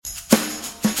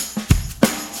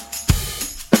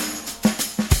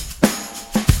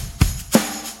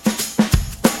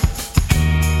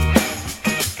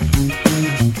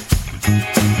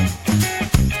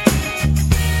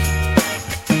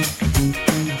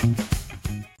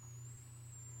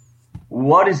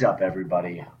What is up,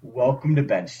 everybody? Welcome to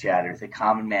Bench Chatter, the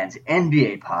Common Man's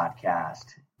NBA podcast.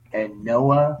 And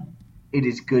Noah, it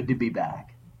is good to be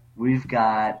back. We've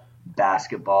got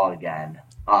basketball again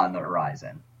on the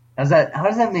horizon. How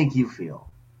does that make you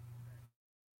feel?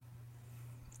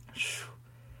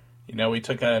 You know, we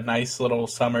took a nice little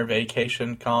summer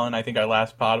vacation, Colin. I think our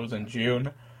last pod was in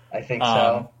June. I think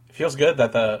so. It feels good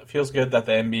that the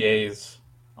NBA is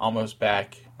almost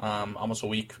back. Almost a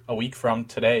week from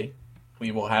today,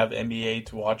 we will have NBA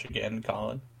to watch again,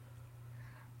 Colin.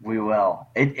 We will.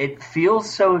 It feels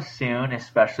so soon,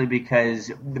 especially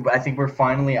because I think we're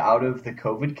finally out of the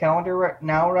COVID calendar right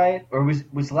now, right? Or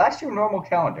was last year a normal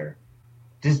calendar?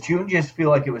 Does June just feel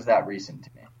like it was that recent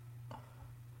to me?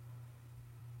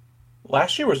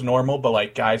 Last year was normal, but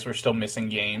like guys were still missing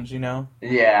games, you know?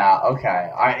 Yeah, okay.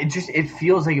 It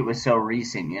feels like it was so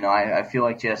recent, you know. I feel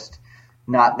like just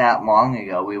not that long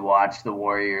ago we watched the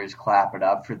Warriors clap it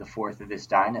up for the fourth of this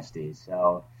dynasty.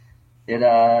 So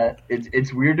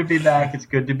it's weird to be back. It's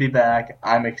good to be back.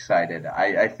 I'm excited.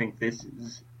 I think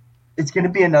it's going to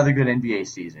be another good NBA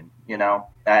season, you know.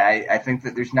 I think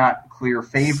that there's not clear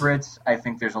favorites. I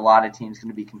think there's a lot of teams going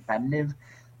to be competitive.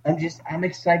 I'm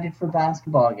excited for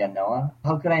basketball again, Noah.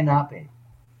 How could I not be?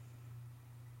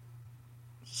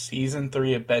 Season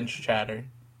 3 of Bench Chatter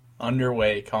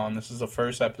underway, Colin. This is the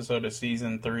first episode of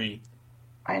Season 3.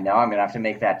 I know. I'm going to have to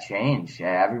make that change.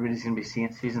 Yeah, everybody's going to be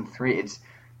seeing Season 3.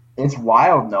 It's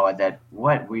wild, Noah, that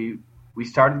we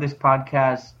started this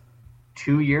podcast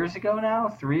 2 years ago now?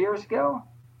 3 years ago?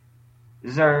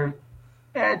 This is our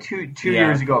two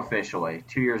years ago officially.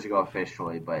 2 years ago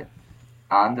officially, but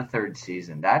on the third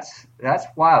season. That's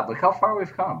wild. Look how far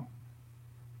we've come.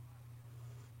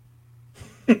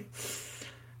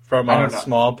 From a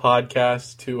small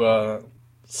podcast to a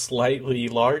slightly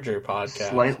larger podcast.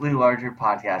 Slightly larger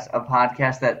podcast. A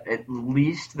podcast that at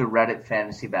least the Reddit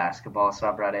fantasy basketball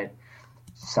subreddit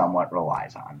somewhat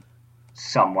relies on.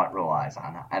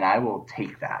 And I will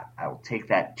take that. I will take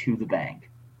that to the bank.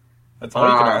 That's all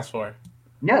you can ask for.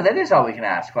 No, that is all we can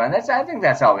ask for, and I think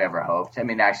that's all we ever hoped. I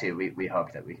mean, actually, we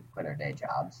hoped that we could quit our day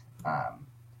jobs,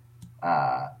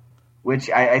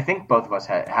 which I think both of us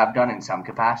have done in some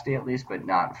capacity at least, but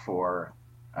not for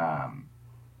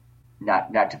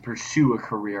not to pursue a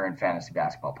career in fantasy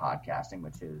basketball podcasting,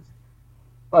 which is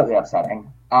slightly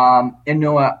upsetting. And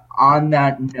Noah, on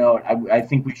that note, I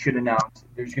think we should announce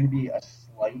there's going to be a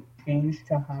slight change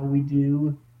to how we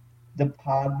do the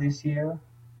pod this year.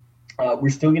 We're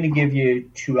still going to give you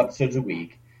 2 episodes a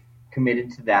week,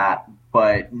 committed to that,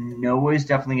 but Noah is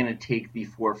definitely going to take the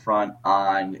forefront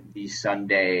on the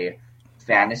Sunday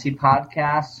fantasy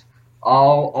podcasts.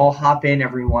 I'll hop in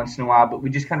every once in a while, but we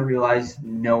just kind of realized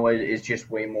Noah is just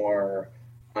way more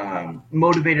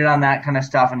motivated on that kind of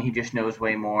stuff, and he just knows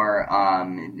way more,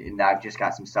 and I've just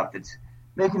got some stuff that's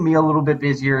making me a little bit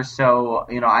busier, so,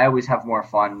 you know, I always have more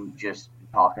fun just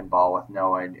talking ball with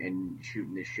Noah and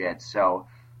shooting the shit, so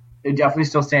they're definitely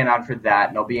still staying on for that,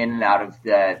 and they'll be in and out of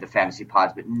the fantasy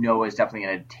pods, but Noah's definitely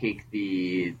going to take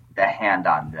the hand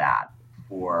on that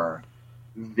for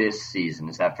this season.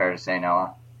 Is that fair to say,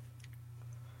 Noah?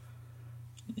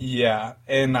 Yeah,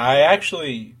 and I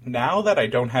actually, now that I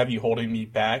don't have you holding me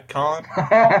back, Colin,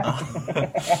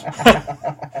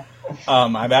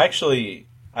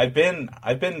 I've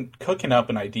been cooking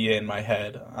up an idea in my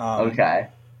head. Okay.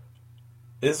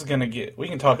 This is we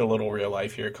can talk a little real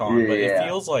life here, Colin, but it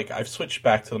feels like I've switched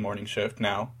back to the morning shift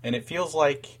now, and it feels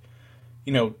like,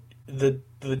 you know, the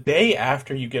day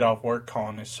after you get off work,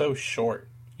 Colin, is so short.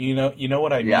 You know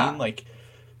what I mean? Like,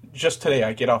 just today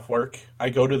I get off work, I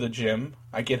go to the gym,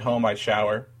 I get home, I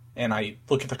shower, and I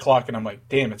look at the clock and I'm like,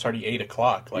 damn, it's already 8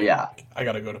 o'clock. Like, I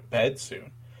gotta go to bed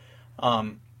soon.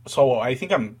 So I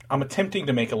think I'm attempting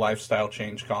to make a lifestyle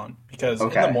change, Colin, because in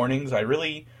the mornings I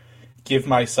really give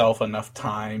myself enough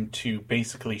time to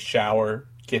basically shower,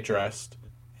 get dressed,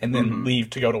 and then leave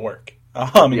to go to work.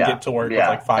 And get to work with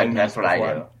like 5 minutes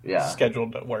before I'm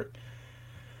scheduled at work.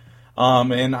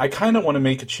 And I kind of want to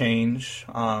make a change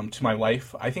to my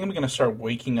life. I think I'm going to start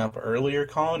waking up earlier,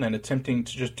 Colin, and attempting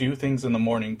to just do things in the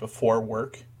morning before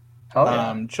work.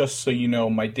 Just so, you know,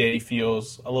 my day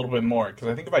feels a little bit more. Because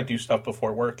I think if I do stuff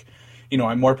before work, you know,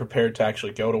 I'm more prepared to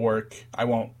actually go to work. I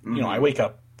won't, you know, I wake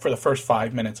up. For the first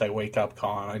 5 minutes I wake up,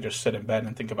 Colin, I just sit in bed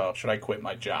and think about, should I quit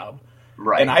my job?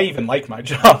 Right. And I even like my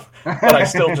job, but I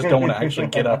still just don't want to actually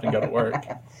get up and go to work.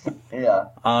 Yeah.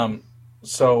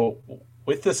 So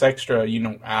with this extra, you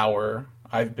know, hour,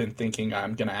 I've been thinking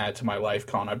I'm going to add to my life,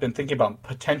 Colin. I've been thinking about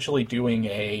potentially doing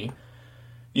a,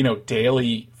 you know,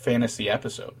 daily fantasy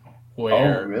episode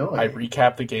where I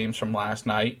recap the games from last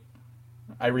night,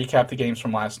 recap the games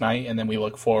from last night, and then we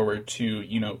look forward to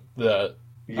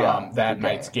that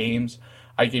night's games.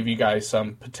 I give you guys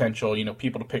some potential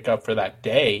people to pick up for that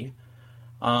day.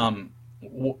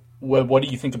 What do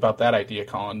you think about that idea,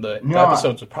 Colin? The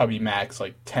episodes would probably max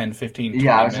like 10, 15, 20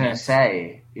 minutes. I was going to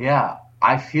say,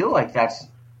 I feel like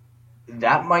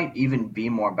that might even be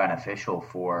more beneficial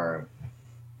for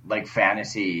like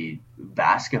fantasy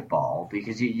basketball,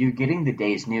 because you're getting the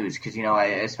day's news. Because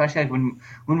especially like when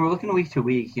we're looking week to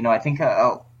week, I think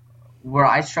where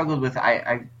I struggled with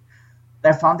I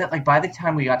found that like by the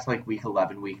time we got to like week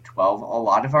 11, week 12, a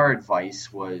lot of our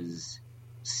advice was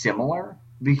similar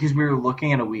because we were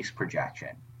looking at a week's projection.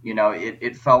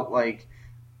 It felt like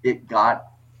it got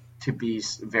to be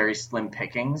very slim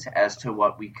pickings as to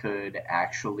what we could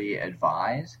actually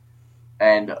advise.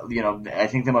 And, I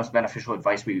think the most beneficial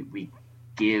advice we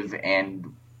give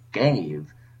and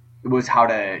gave was how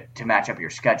to match up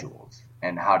your schedules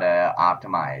and how to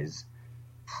optimize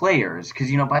players.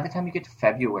 Because, by the time you get to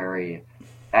February,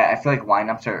 I feel like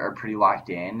lineups are pretty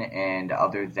locked in. And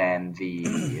other than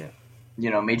the,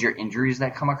 major injuries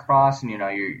that come across and,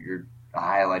 you're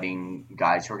highlighting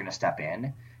guys who are going to step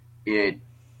in,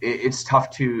 it's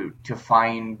tough to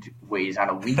find ways on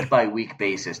a week-by-week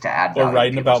basis to add value. Or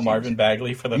writing about Marvin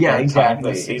Bagley for the third time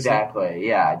this season. Exactly.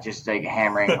 Yeah, just like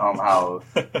hammering home how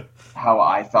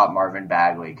I thought Marvin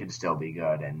Bagley could still be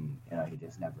good, and he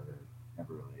just never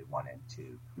really wanted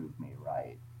to prove me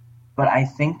right. But I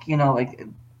think like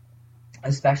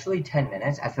especially 10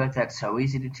 minutes, I feel like that's so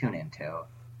easy to tune into.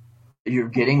 You're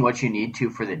getting what you need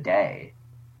to for the day.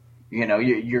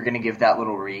 You're going to give that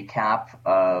little recap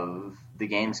of the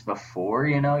games before,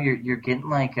 you're getting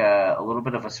like a little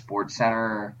bit of a Sports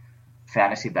Center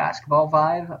fantasy basketball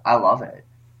vibe. I love it.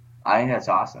 I think that's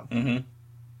awesome. Mm-hmm.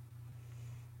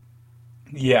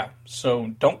 Yeah, so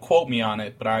don't quote me on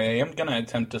it, but I am going to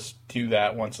attempt to do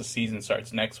that once the season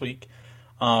starts next week.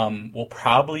 Will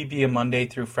probably be a Monday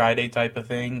through Friday type of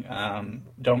thing.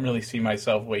 Don't really see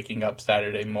myself waking up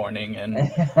Saturday morning and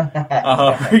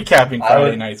recapping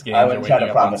Friday night's games or waking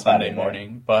up on Sunday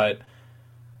morning. But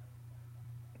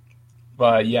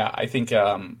yeah, I think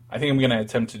I'm going to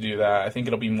attempt to do that. I think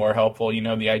it'll be more helpful.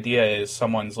 The idea is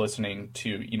someone's listening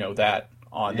to that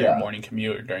on their morning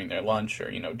commute or during their lunch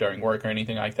or during work or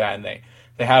anything like that, and they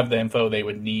have the info they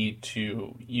would need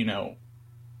to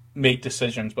make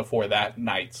decisions before that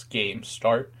night's games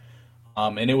start.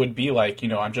 And it would be like,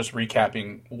 I'm just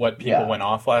recapping what people went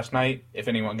off last night, if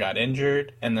anyone got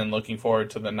injured, and then looking forward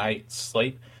to the night's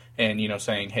slate and,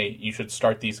 saying, hey, you should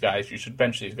start these guys, you should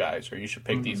bench these guys, or you should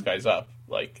pick these guys up.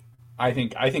 Like, I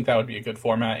think that would be a good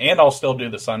format. And I'll still do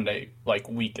the Sunday, like,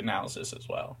 week analysis as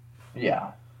well.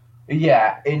 Yeah.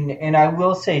 Yeah, and I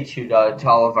will say, too, to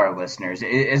all of our listeners,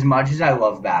 as much as I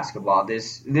love basketball,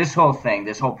 this whole thing,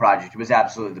 this whole project was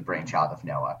absolutely the brainchild of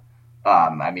Noah.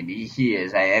 I mean, he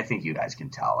is, I think you guys can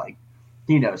tell, like,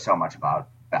 he knows so much about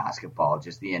basketball,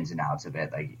 just the ins and outs of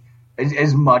it. Like,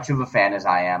 as much of a fan as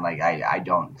I am, like, I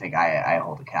don't think I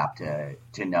hold a cap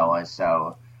to Noah,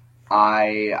 so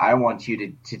I want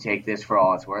you to take this for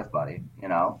all it's worth, buddy.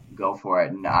 Go for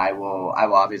it, and I will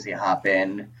obviously hop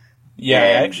in. Yeah,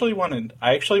 I actually wanted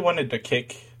to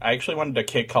kick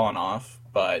Colin off,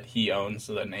 but he owns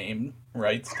the name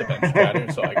rights to Bench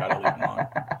Chatter, so I gotta leave him on.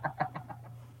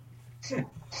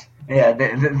 Yeah,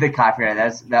 the copyright.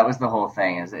 That was the whole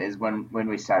thing. Is when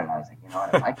we started, I was like,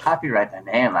 what? If I copyright the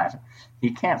name, he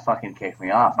can't fucking kick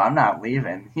me off. I'm not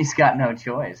leaving. He's got no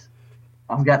choice.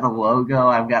 I've got the logo.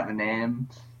 I've got the name.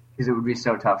 Because it would be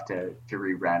so tough to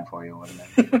rebrand for you, wouldn't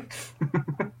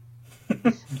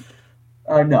it?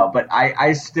 No, but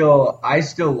I still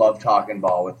love talking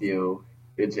ball with you.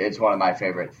 It's one of my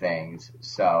favorite things.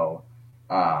 So,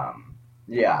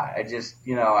 yeah, I just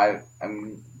I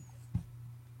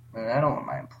don't want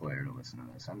my employer to listen to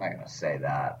this. I'm not gonna say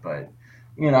that, but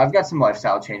I've got some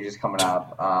lifestyle changes coming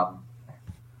up.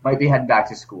 Might be heading back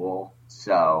to school,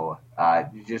 so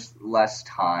just less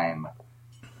time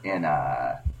in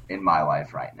my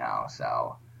life right now.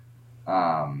 So,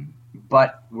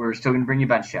 but we're still gonna bring you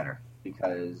Bench Chatter,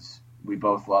 because we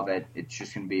both love it. It's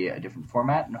just going to be a different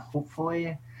format, and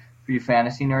hopefully for you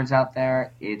fantasy nerds out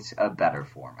there, it's a better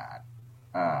format.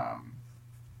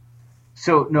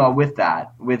 So, no, with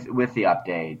that, with the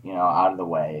update, out of the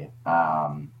way,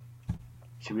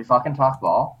 should we fucking talk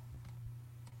ball?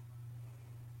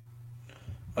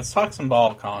 Let's talk some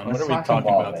ball, Colin. What are we talking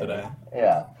about today?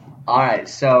 Yeah. All right,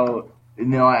 so,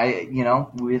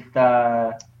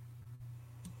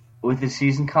 with the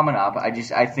season coming up, I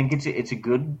think it's a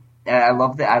good. I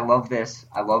love this.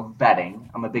 I love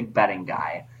betting. I'm a big betting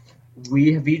guy.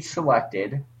 We have each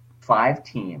selected 5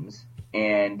 teams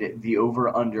and the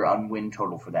over/under on win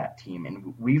total for that team.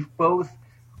 And we've both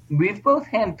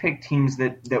handpicked teams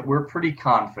that we're pretty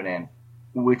confident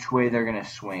which way they're going to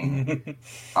swing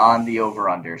on the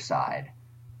over/under side.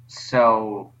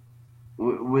 So,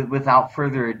 without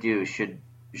further ado, should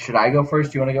I go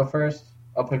first? Do you want to go first?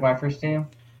 I'll pick my first team.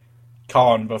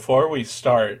 Colin, before we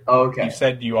start, okay. You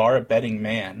said you are a betting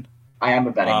man. I am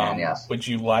a betting man, yes. Would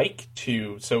you like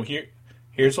to? So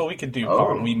here's what we could do,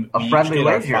 Colin. We friendly each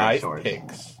get our 5 source.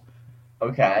 picks.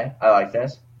 Okay, I like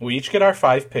this. We each get our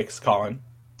 5 picks, Colin.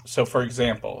 So, for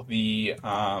example, the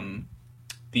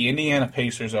Indiana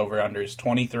Pacers over/under is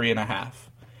 23.5.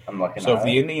 I'm looking. So if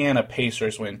the Indiana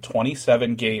Pacers win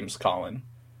 27 games, Colin,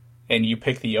 and you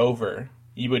pick the over,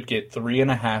 you would get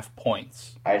 3.5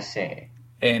 points. I see.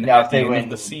 And now, at the end of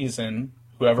the season,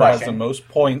 whoever has the most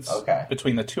points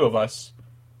between the two of us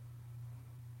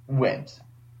wins.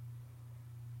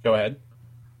 Go ahead.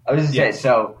 I was going to say,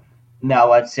 so now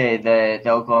let's say the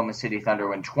Oklahoma City Thunder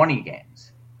win 20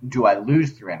 games. Do I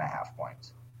lose 3.5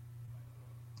 points?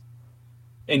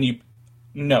 And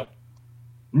no.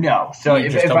 No. So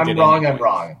if I'm wrong, I'm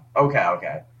wrong. Okay.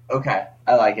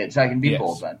 I like it. So I can be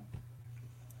bold then.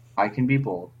 I can be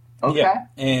bold. Okay. Yeah.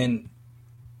 And,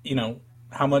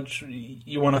 how much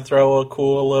you want to throw a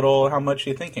cool little, how much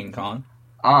you thinking, Colin?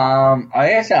 Like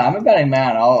I said, I'm a betting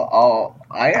man.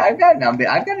 I've got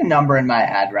a number in my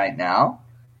head right now.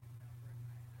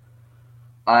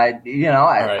 All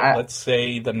right, let's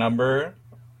say the number.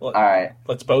 All right.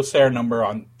 Let's both say our number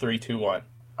on 3, 2, 1.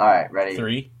 All right, ready?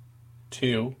 3,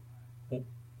 2,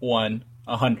 1,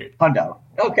 100. Hundo.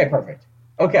 Okay, perfect.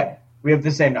 Okay, we have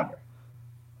the same number.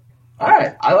 All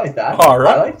right, I like that. All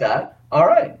right. I like that. All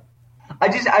right. I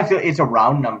feel it's a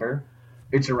round number.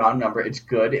 It's a round number. It's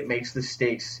good. It makes the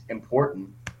stakes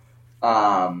important.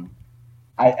 I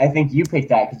think you picked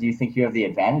that because you think you have the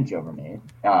advantage over me.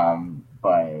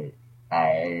 But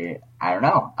I don't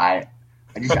know. I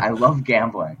love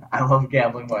gambling. I love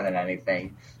gambling more than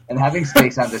anything. And having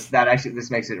stakes on this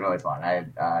makes it really fun.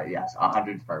 Yes,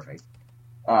 100 is perfect.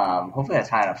 Hopefully that's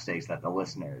high enough stakes that the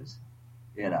listeners,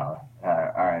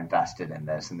 are invested in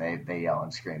this and they yell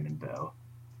and scream and boo.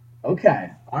 Okay.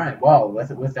 All right. Well,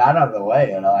 with that out of the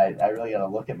way, I really got to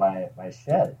look at my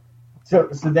shit. So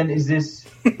then is this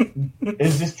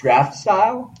draft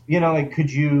style?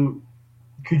 Could you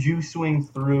swing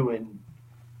through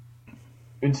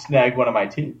and snag one of my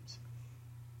teams?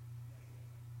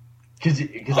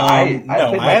 Because I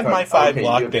have my 5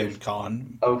 locked in,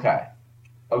 Colin. Okay.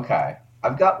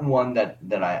 I've got one that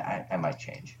I might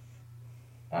change.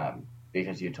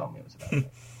 Because you told me it was about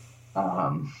it.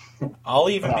 I'll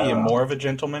even be more of a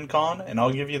gentleman, Colin, and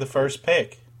I'll give you the first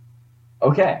pick.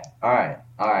 Okay. All right.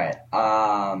 I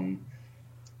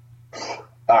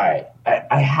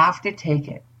have to take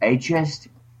it.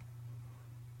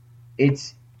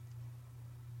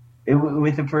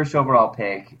 With the first overall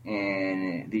pick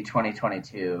in the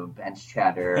 2022 Bench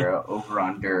Chatter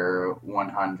over/under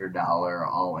 $100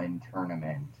 all-in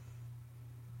tournament,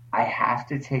 I have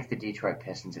to take the Detroit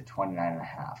Pistons at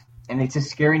 29.5. And it's a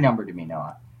scary number to me,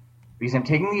 Noah, because I'm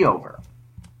taking the over.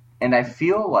 And I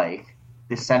feel like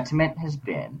the sentiment has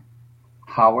been,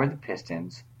 how are the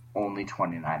Pistons only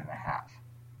 29.5?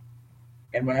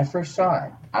 And when I first saw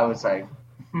it, I was like,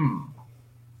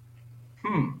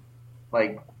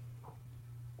 like,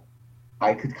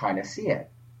 I could kind of see it.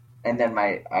 And then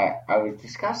I was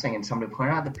discussing, and somebody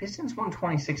pointed out the Pistons won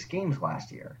 26 games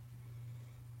last year.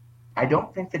 I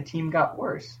don't think the team got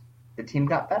worse. The team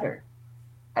got better.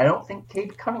 I don't think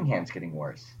Cade Cunningham's getting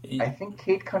worse. I think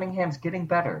Cade Cunningham's getting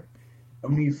better.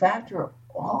 And when you factor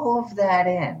all of that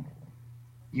in,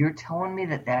 you're telling me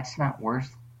that that's not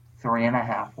worth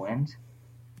 3.5 wins?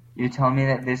 You're telling me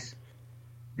that this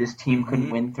team couldn't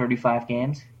win 35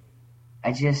 games?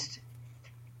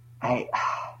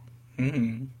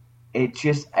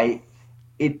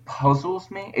 It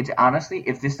puzzles me. It's honestly,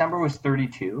 if this number was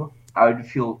 32, I would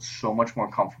feel so much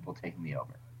more comfortable taking the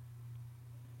over.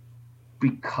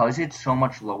 Because it's so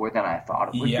much lower than I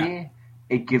thought it would be,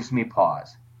 it gives me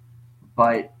pause.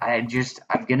 But I'm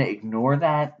going to ignore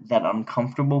that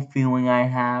uncomfortable feeling I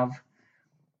have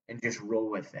and just roll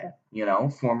with it.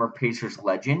 Former Pacers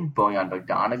legend Bojan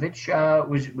Bogdanovic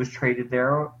was traded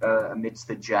there amidst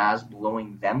the Jazz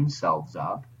blowing themselves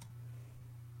up.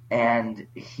 And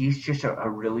he's just a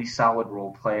really solid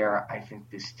role player. I think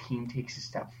this team takes a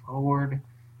step forward.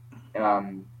 I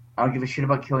don't give a shit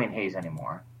about Killian Hayes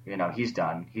anymore. He's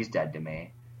done. He's dead to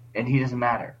me. And he doesn't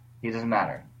matter. In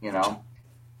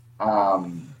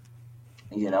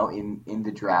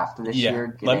the draft this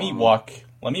year. Let me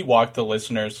walk the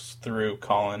listeners through,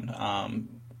 Colin.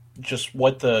 just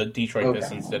what the Detroit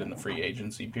Pistons did in the free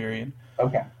agency period.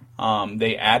 Okay.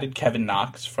 They added Kevin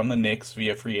Knox from the Knicks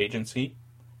via free agency.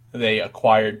 They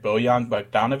acquired Bojan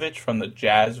Bogdanovic from the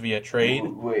Jazz via trade.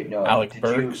 Wait, no. Alec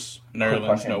Burks,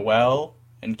 Nerlens Noel,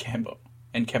 and Kemba.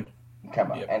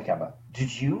 Kemba.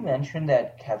 Did you mention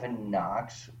that Kevin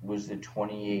Knox was the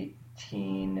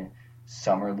 2018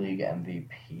 Summer League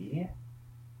MVP?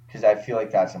 Because I feel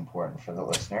like that's important for the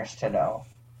listeners to know.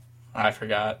 I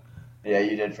forgot. Yeah,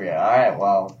 you did forget. All right,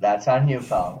 well, that's on you,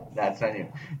 pal. That's on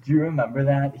you. Do you remember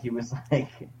that? He was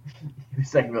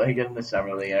really good in the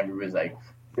Summer League, and everybody was like,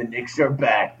 the Knicks are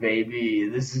back, baby.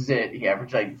 This is it. He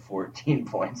averaged like 14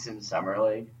 points in Summer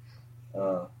League.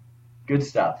 Good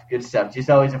stuff. Good stuff. Just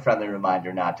always a friendly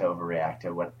reminder not to overreact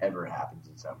to whatever happens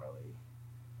in Summer League.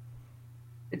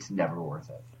 It's never worth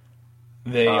it.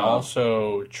 They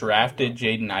also drafted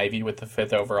Jaden Ivey with the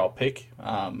 5th overall pick.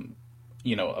 A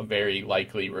very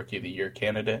likely Rookie of the Year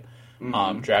candidate.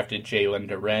 Mm-hmm. Drafted Jalen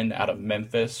Duren out of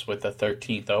Memphis with the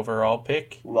 13th overall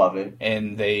pick. Love it.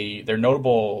 And they're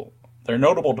notable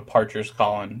departures,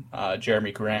 Colin.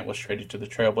 Jeremy Grant was traded to the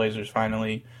Trailblazers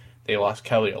finally. They lost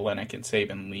Kelly Olynyk and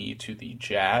Saban Lee to the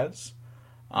Jazz.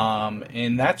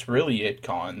 And that's really it,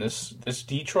 Colin. This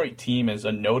Detroit team is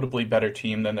a notably better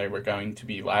team than they were going to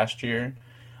be last year.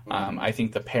 I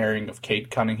think the pairing of Cade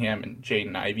Cunningham and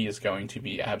Jaden Ivey is going to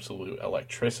be absolute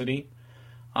electricity.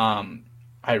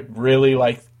 I really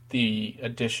like the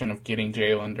addition of getting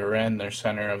Jalen Duren, their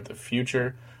center of the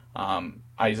future.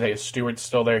 Isaiah Stewart's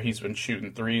still there. He's been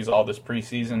shooting threes all this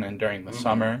preseason and during the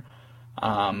summer.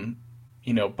 Bojan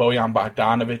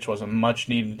Bogdanovic was a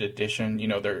much-needed addition.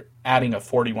 They're adding a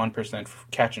 41%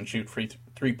 catch-and-shoot free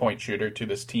three-point shooter to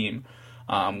this team,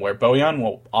 where Bojan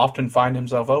will often find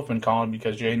himself open, Colin,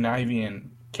 because Jaden Ivey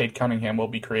and Cade Cunningham will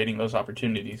be creating those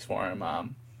opportunities for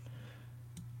him.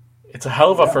 It's a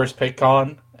hell of a first pick,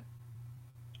 Colin,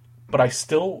 but it's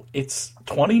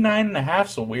 29.5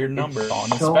 is a weird number,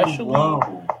 Colin, especially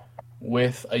low.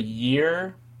 with a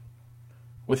year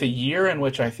in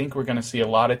which I think we're going to see a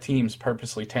lot of teams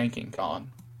purposely tanking,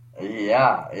 Colin.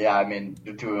 Yeah. I mean,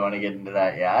 do we want to get into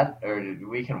that yet, or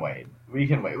we can wait? We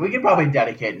could probably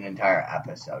dedicate an entire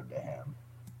episode to him.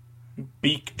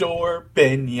 Victor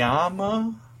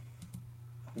Wembanyama.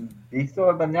 Victor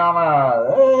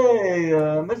Wembanyama. Hey,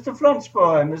 Mr. French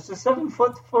boy, Mr.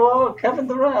 7'4", Kevin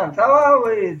Durant. How are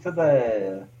we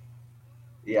today?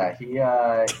 Yeah,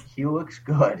 he looks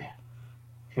good.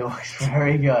 He looks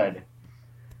very good.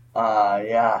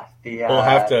 Yeah. We'll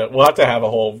have to have a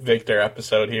whole Victor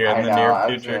episode here in the near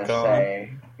future. I was gonna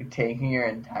say, taking your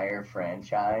entire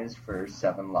franchise for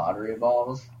 7 lottery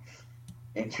balls,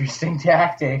 interesting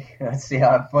tactic. Let's see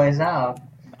how it plays out.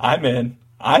 I'm in.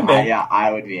 Yeah,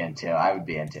 I would be into.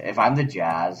 If I'm the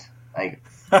Jazz, like,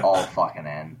 all fucking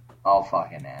in.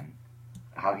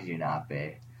 How could you not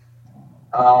be?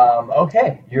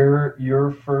 Okay,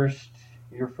 your first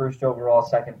overall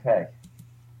second pick.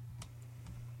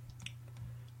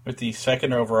 With the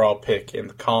second overall pick in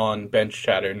the Colin Bench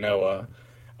Chatter Noah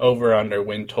over-under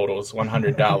win totals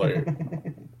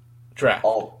 $100 draft.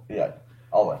 All in.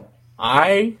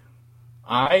 I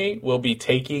will be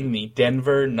taking the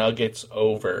Denver Nuggets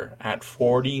over at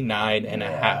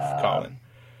 49.5, Colin.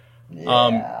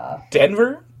 Yeah.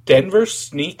 Denver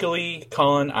sneakily,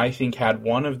 Colin, I think had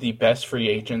one of the best free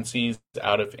agencies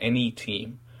out of any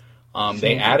team.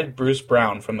 They added Bruce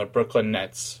Brown from the Brooklyn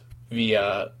Nets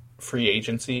via free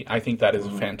agency. I think that is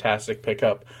a fantastic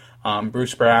pickup.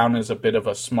 Bruce Brown is a bit of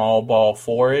a small ball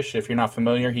four-ish. If you're not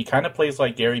familiar, he kind of plays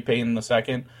like Gary Payton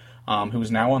II,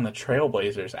 who's now on the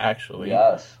Trailblazers, actually.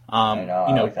 Yes. I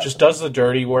know, just does the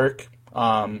dirty work.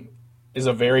 Is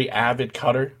a very avid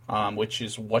cutter, which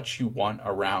is what you want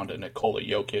around a Nikola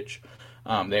Jokic.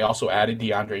 They also added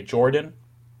DeAndre Jordan.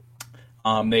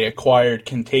 They acquired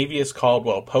Kentavious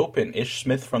Caldwell-Pope and Ish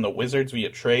Smith from the Wizards via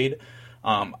trade.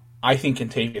 I think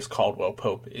Kentavious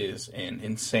Caldwell-Pope is an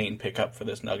insane pickup for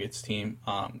this Nuggets team.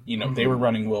 They were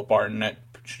running Will Barton at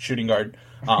shooting guard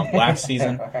last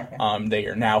season. They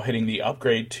are now hitting the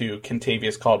upgrade to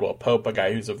Kentavious Caldwell-Pope, a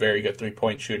guy who's a very good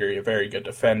three-point shooter, a very good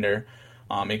defender.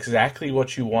 Exactly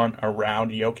what you want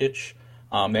around Jokic.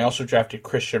 They also drafted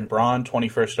Christian Braun,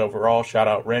 21st overall. Shout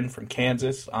out Ren from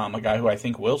Kansas, a guy who I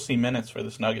think will see minutes for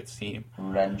this Nuggets team.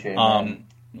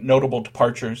 Notable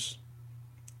departures,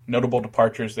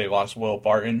 they lost Will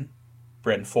Barton,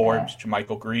 Bryn Forbes,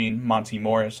 JaMychal Green, Monty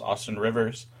Morris, Austin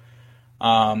Rivers.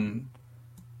 I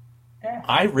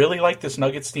really like this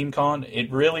Nuggets team, Colin.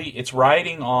 It's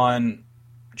riding on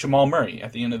Jamal Murray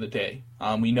at the end of the day.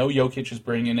 We know Jokic is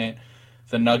bringing it.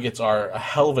 the Nuggets are a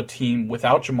hell of a team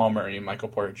without Jamal Murray and Michael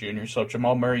Porter Jr. So if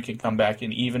Jamal Murray can come back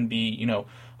and even be,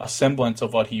 a semblance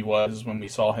of what he was when we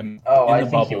saw him in the bubble. I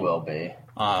think he will be.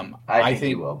 I think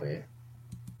he will be.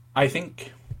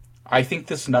 I think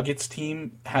this Nuggets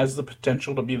team has the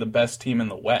potential to be the best team in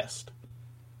the West.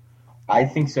 I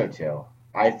think so too.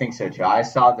 I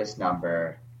saw this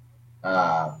number,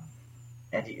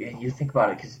 and you think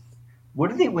about it, because what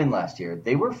did they win last year?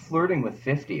 They were flirting with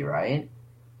 50, right?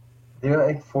 They were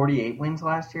like 48 wins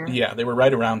last year? Yeah, they were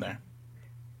right around there.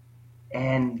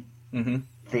 And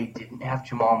they didn't have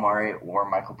Jamal Murray or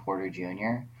Michael Porter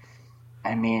Jr.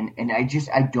 I mean, and I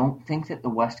don't think that the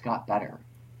West got better.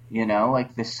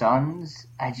 Like the Suns,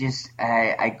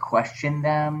 I question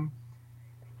them.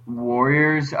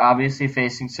 Warriors obviously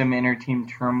facing some inter-team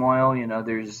turmoil.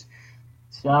 There's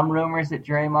some rumors that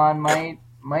Draymond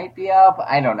might be up.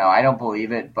 I don't know. I don't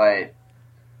believe it, but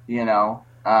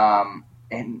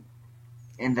and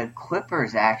the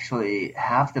Clippers actually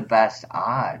have the best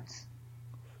odds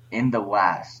in the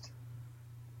West,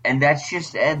 and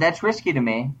that's risky to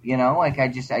me. Like I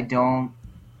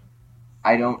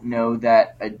don't know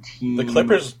that a team. The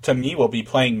Clippers, to me, will be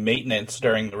playing maintenance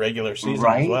during the regular season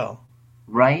as well.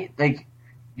 Right? Like,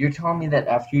 you're telling me that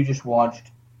after you just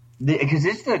watched... Because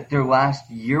it's their last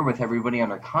year with everybody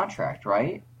under contract,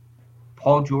 right?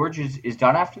 Paul George is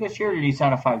done after this year, or did he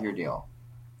sign a 5-year deal?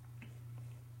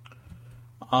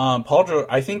 Paul George,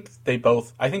 I think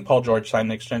Paul George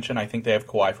signed the extension. I think they have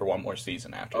Kawhi for one more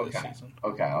season after this season.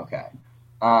 Okay.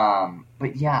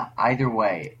 But yeah, either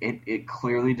way, it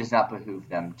clearly does not behoove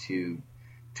them to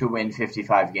win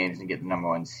 55 games and get the number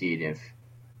 1 seed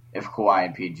if Kawhi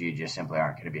and PG just simply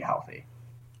aren't going to be healthy.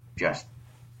 Just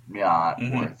not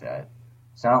worth it.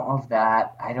 So I don't love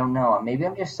that. I don't know. Maybe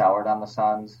I'm just soured on the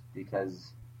Suns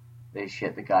because they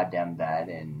shit the goddamn bed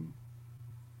in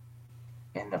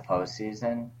the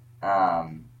postseason.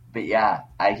 But yeah,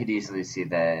 I could easily see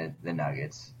the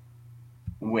Nuggets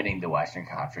winning the Western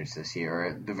Conference this year, or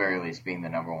at the very least being the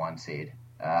number 1 seed.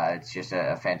 It's just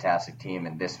a fantastic team,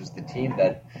 and this was the team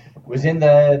that was in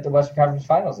the Western Conference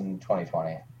Finals in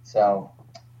 2020. So,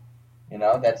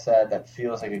 that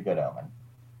feels like a good omen.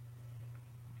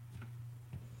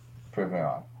 Prove me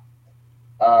wrong.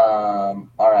 All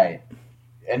right.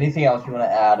 Anything else you want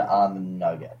to add on the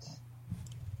Nuggets?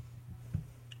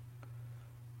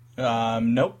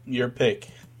 Nope. Your pick.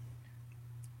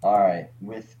 All right.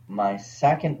 With my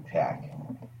second pick,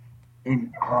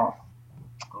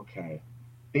 okay.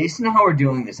 Based on how we're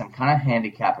doing this, I'm kind of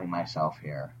handicapping myself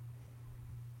here,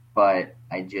 but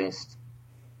I just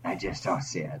don't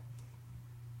see it.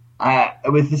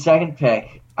 With the second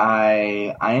pick,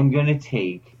 I am going to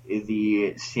take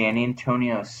the San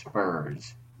Antonio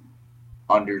Spurs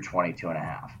under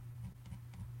 22.5.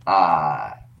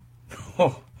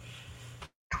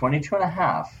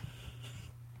 22.5.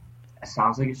 It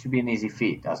sounds like it should be an easy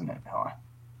feat, doesn't it, Noah?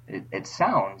 It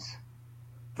sounds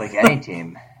like any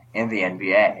team in the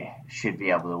NBA should be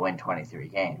able to win 23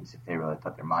 games if they really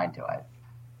put their mind to it.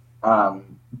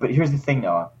 But here's the thing,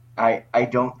 Noah. I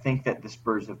don't think that the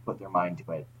Spurs have put their mind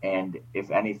to it. And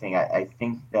if anything, I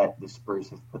think that the Spurs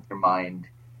have put their mind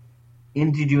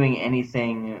into doing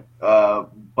anything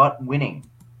but winning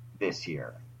this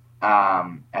year.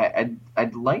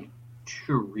 I'd like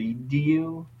to read to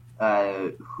you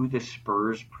who the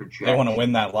Spurs project. They want to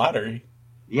win that lottery.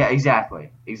 Yeah, exactly.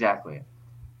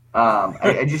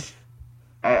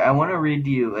 I want to read to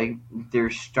you like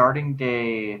their starting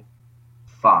day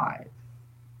 5.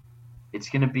 It's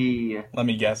going to be... Let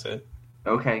me guess it.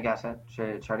 Okay, guess it.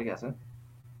 Try to guess it.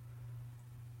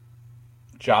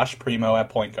 Josh Primo at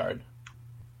point guard.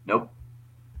 Nope.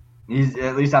 He's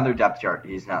at least on their depth chart.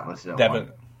 He's not listed at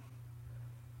one.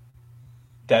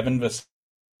 Devin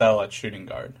Vassell at shooting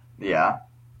guard. Yeah.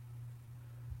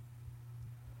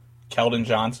 Keldon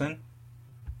Johnson.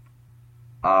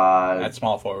 At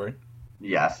small forward.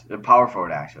 Yes, the power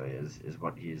forward actually is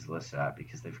what he's listed at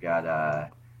because they've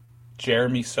got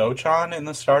Jeremy Sochan in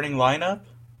the starting lineup.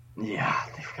 Yeah,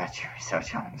 they've got Jeremy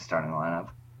Sochan in the starting lineup.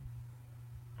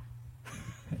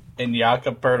 And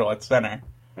Jakob Poeltl at center.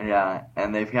 Yeah,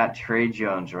 and they've got Trey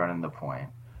Jones running the point.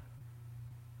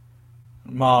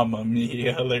 Mamma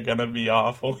mia, they're gonna be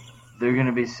awful. They're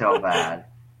gonna be so bad.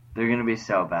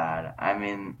 I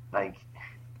mean, like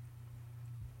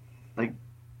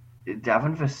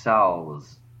Devin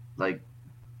Vassell's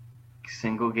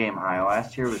single game high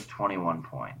last year was 21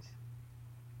 points.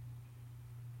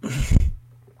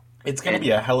 It's going to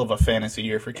be a hell of a fantasy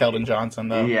year for Keldon Johnson,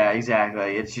 though. Yeah,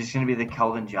 exactly. It's just going to be the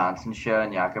Keldon Johnson show,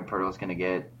 and Jakob Poeltl's going to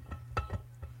get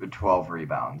 12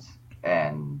 rebounds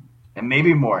and And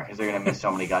maybe more because they're going to miss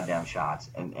so many goddamn shots.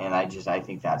 And I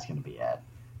think that's going to be it.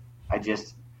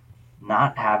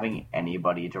 Not having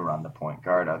anybody to run the point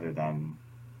guard other than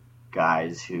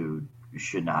guys who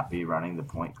should not be running the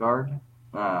point guard.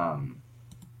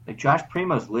 Like Josh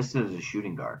Primo's listed as a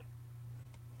shooting guard.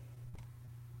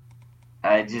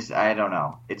 I don't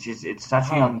know. It's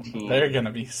such a young team. They're going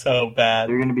to be so bad.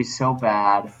 They're going to be so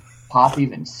bad. Pop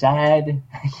even said,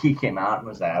 he came out and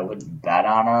was like, I wouldn't bet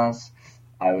on us.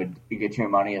 I would get your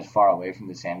money as far away from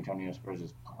the San Antonio Spurs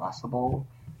as possible.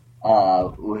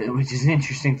 Which is an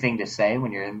interesting thing to say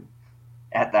when you're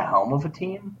at the helm of a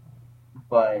team.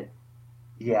 But,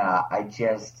 yeah, I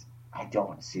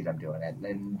don't see them doing it.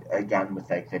 And, again, with,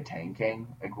 like, the tanking,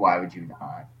 like, why would you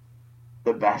not?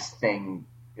 The best thing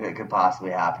that could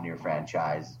possibly happen to your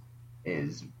franchise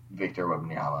is Victor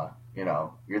Wembanyama. You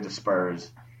know, you're the Spurs.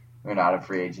 We're not a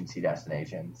free agency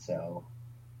destination, so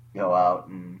go out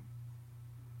and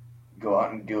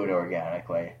do it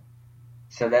organically.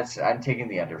 So I'm taking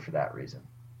the under for that reason.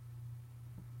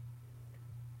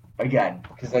 Again,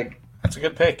 because that's a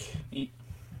good pick.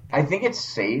 I think it's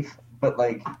safe, but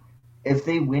if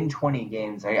they win 20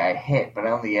 games, I hit, but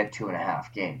I only get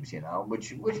 2.5 games,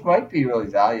 which might be really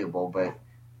valuable, but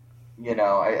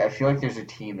I feel like there's a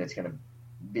team that's going to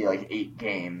be 8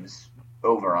 games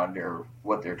over under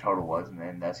what their total was, and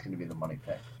then that's going to be the money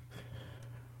pick.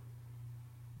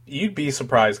 You'd be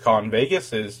surprised, Colin.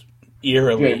 Vegas is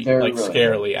eerily, really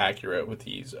scarily accurate with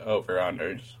these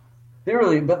over-unders. They're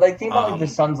really, but think about the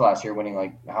Suns last year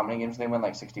winning how many games did they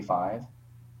win? 65?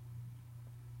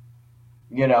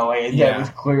 That was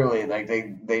clearly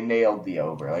they nailed the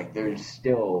over. There's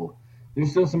still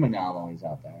some anomalies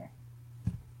out there.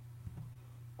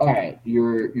 All right,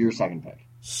 your second pick.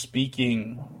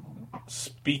 Speaking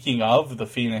of the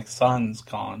Phoenix Suns,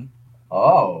 Con.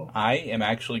 Oh. I am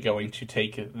actually going to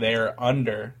take their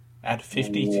under at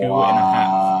 52 and a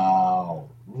half. Wow.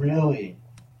 Really?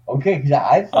 Okay, because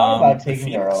I thought about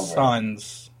taking their over.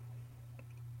 Suns.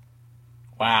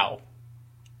 Wow.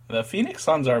 The Phoenix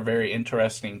Suns are a very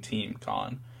interesting team,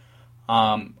 Con.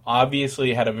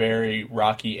 Obviously had a very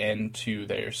rocky end to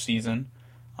their season,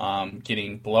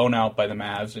 getting blown out by the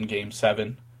Mavs in Game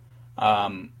 7.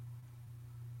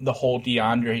 The whole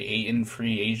DeAndre Ayton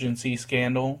free agency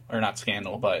scandal, or not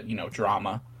scandal, but,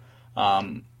 drama.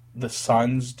 The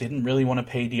Suns didn't really want to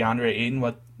pay DeAndre Ayton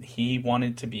what he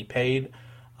wanted to be paid.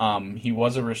 He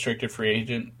was a restricted free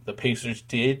agent. The Pacers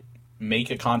did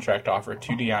make a contract offer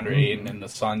to DeAndre Ayton, and the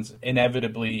Suns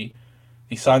inevitably,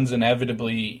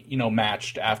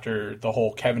 matched after the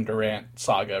whole Kevin Durant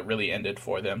saga really ended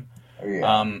for them.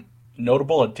 Yeah.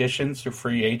 Notable additions to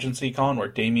free agency, Colin, were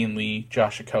Damian Lee,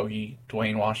 Josh Okogie,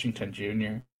 Dwayne Washington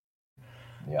Jr.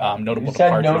 Yeah. Notable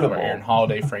departures were Aaron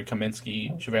Holiday, Frank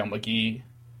Kaminsky, JaVale McGee,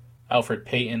 Elfrid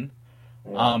Payton.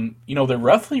 Yeah. They're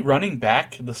roughly running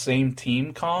back the same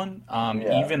team, Colin,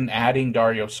 even adding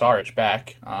Dario Saric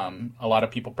back. A lot of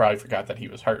people probably forgot that he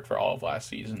was hurt for all of last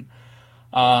season.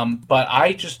 But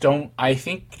I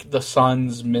think the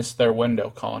Suns missed their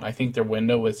window, Colin. I think their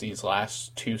window was these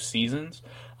last 2 seasons.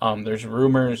 There's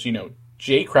rumors,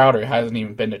 Jay Crowder hasn't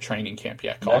even been to training camp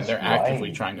yet, Colin. They're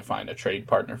actively trying to find a trade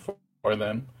partner for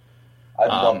them. I'd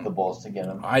love the Bulls to get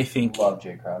him. I love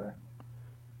Jay Crowder.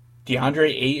 DeAndre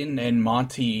Ayton and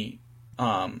Monty,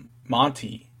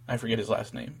 I forget his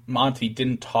last name. Monty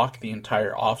didn't talk the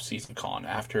entire offseason, Colin,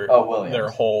 after their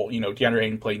whole, DeAndre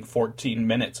Ayton playing 14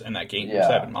 minutes in that Game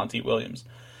 7, Monty Williams.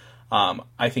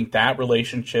 I think that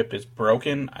relationship is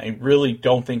broken. I really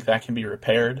don't think that can be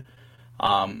repaired.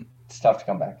 It's tough to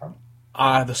come back from.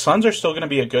 The Suns are still going to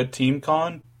be a good team,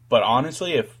 Colin, but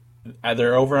honestly, if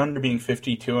they're over-under being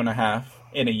 52.5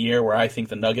 in a year where I think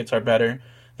the Nuggets are better,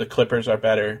 the Clippers are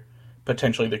better,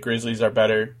 potentially the Grizzlies are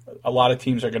better, a lot of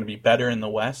teams are going to be better in the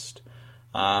West.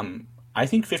 I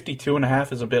think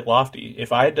 52.5 is a bit lofty.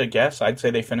 If I had to guess, I'd say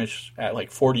they finish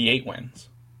at 48 wins.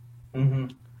 Mm-hmm.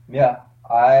 Yeah,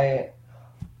 I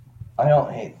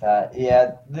don't hate that.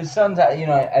 Yeah, the Suns,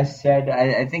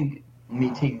 I think me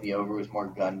taking the over was more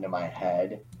gun to my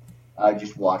head.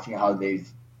 Just watching how they've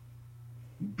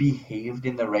behaved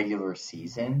in the regular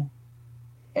season.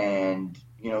 And,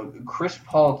 Chris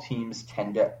Paul teams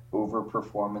tend to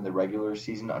overperform in the regular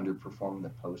season, underperform in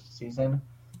the postseason.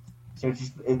 So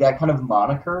just that kind of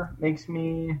moniker makes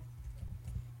me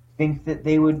think that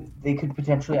they could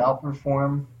potentially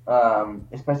outperform.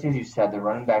 Especially as you said, they're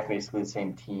running back basically the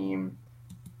same team.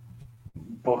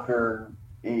 Booker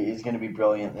is going to be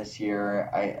brilliant this year.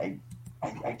 I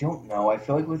don't know. I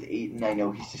feel like with Ayton, I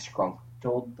know he's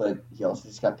disgruntled, but he also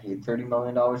just got paid $30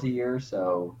 million a year.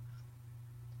 So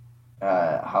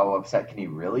how upset can he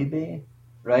really be?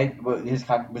 right? Was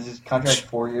his contract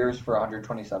 4 years for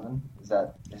 127? Is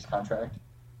that his contract?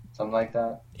 Something like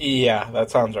that? Yeah,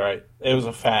 that sounds right. It was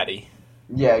a fatty.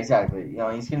 Yeah, exactly.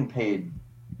 He's getting paid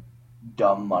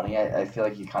dumb money. I feel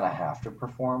like you kind of have to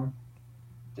perform,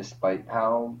 despite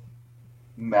how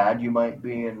mad you might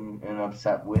be and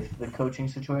upset with the coaching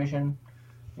situation.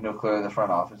 Clearly the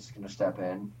front office is going to step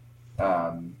in.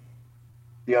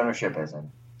 The ownership isn't,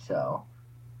 so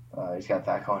he's got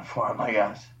that going for him, I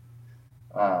guess.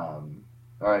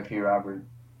 R.I.P. Robert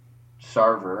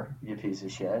Sarver, you piece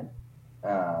of shit.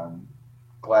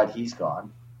 Glad he's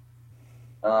gone.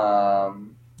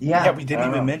 Yeah, we didn't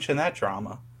even mention that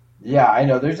drama. Yeah, I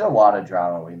know. There's a lot of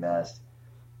drama we missed.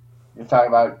 You're talking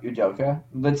about Udoka?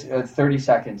 Let's 30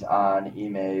 seconds on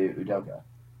Ime Udoka.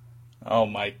 Oh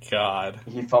my god.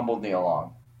 He fumbled Neil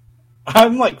Long.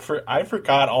 I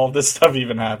forgot all this stuff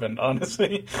even happened,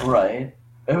 honestly. Right.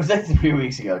 It was like 3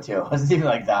 weeks ago, too. It wasn't even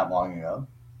like that long ago.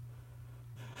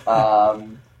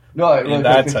 No, really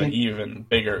that's an even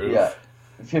bigger oof. Yeah.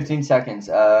 15 seconds.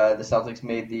 The Celtics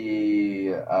made the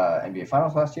NBA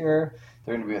Finals last year.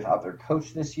 They're going to be without their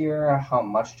coach this year. How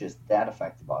much does that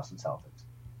affect the Boston Celtics?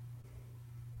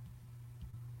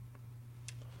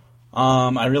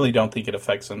 I really don't think it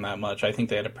affects them that much. I think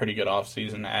they had a pretty good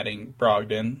offseason adding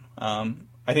Brogdon.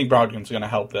 I think Brogdon's going to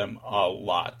help them a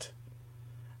lot.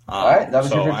 All right, that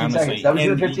was your 15 seconds. That was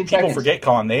your 15 people seconds. People forget,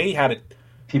 Colin, they had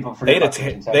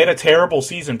a terrible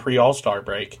season pre-All-Star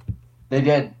break. They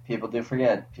did. People do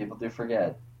forget.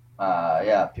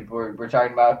 Yeah, people were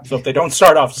talking about... So if they don't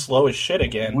start off slow as shit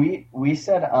again... We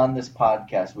said on this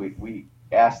podcast, we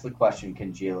asked the question,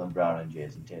 can Jaylen Brown and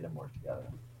Jason Tatum work together?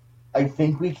 I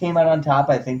think we came out on top.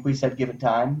 I think we said give it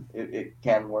time. It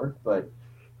can work, but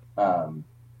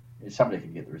somebody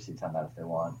can get the receipts on that if they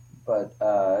want. But,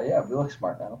 yeah, we look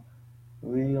smart now.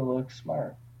 We look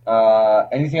smart.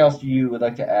 Anything else you would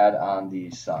like to add on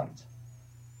the Suns?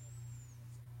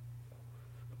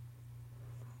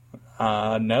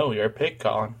 No, your pick,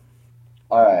 Colin.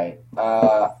 All right.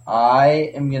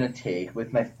 I am going to take,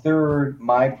 with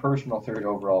my personal third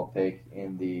overall pick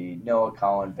in the Noah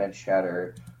Collin bench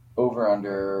chatter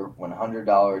over-under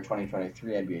 $100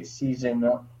 2023 NBA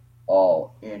season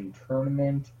all-in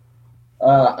tournament.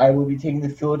 I will be taking the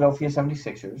Philadelphia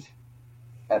 76ers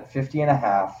at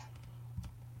 50.5,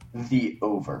 the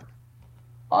over.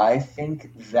 I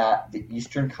think that the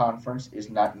Eastern Conference is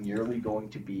not nearly going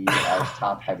to be as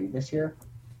top-heavy this year.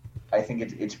 I think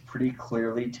it's pretty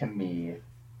clearly, to me,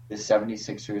 the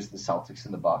 76ers, the Celtics,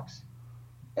 and the Bucks.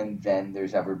 And then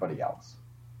there's everybody else.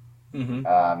 Mm-hmm.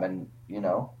 And,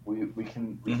 we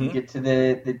can get to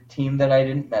the team that I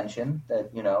didn't mention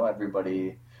that,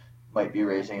 everybody might be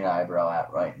raising an eyebrow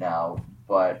at right now.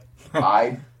 But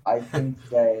I think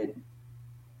that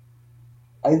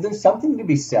there's something to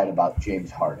be said about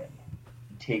James Harden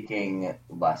taking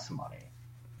less money.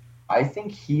 I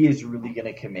think he is really going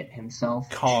to commit himself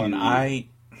Colin, No,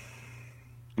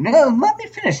 let me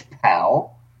finish,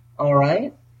 pal. All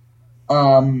right?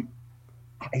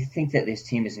 I think that this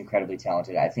team is incredibly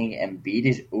talented. I think Embiid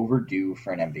is overdue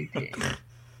for an MVP.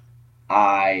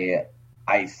 I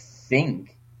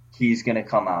think he's going to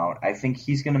come out. I think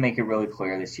he's going to make it really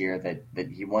clear this year that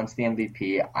he wants the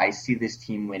MVP. I see this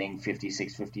team winning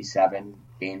 56, 57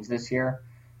 games this year.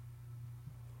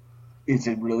 It's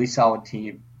a really solid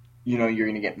team. You're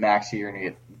going to get Maxey, you're going to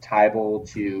get Tybal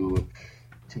to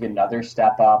get another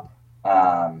step up.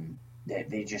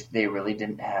 They really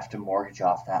didn't have to mortgage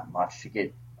off that much to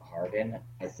get Harden.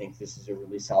 I think this is a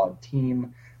really solid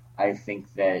team. I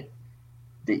think that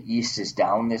the East is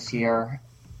down this year.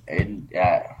 And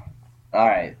all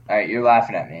right, you're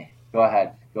laughing at me. Go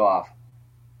ahead, go off.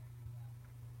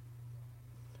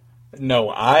 No,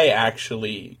 I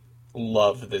actually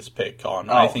love this pick, Colin.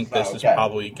 I think this is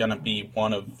probably going to be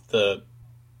one of the.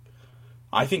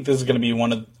 I think this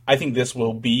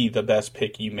will be the best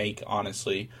pick you make,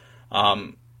 honestly.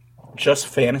 Just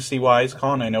fantasy-wise,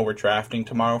 Colin, I know we're drafting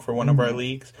tomorrow for one of our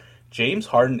leagues. James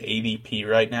Harden ADP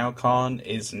right now, Colin,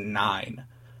 is 9,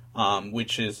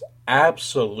 which is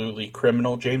absolutely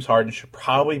criminal. James Harden should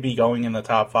probably be going in the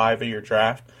top 5 of your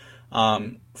draft.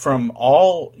 From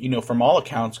all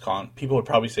accounts, Colin, people would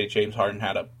probably say James Harden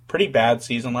had a pretty bad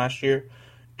season last year.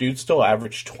 Dude still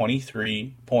averaged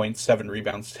 23 points, 7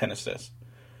 rebounds, 10 assists.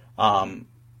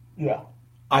 Yeah.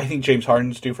 I think James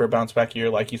Harden's due for a bounce-back year.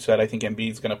 Like you said, I think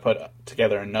Embiid's going to put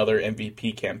together another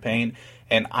MVP campaign.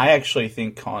 And I actually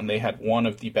think, Colin, they had one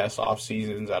of the best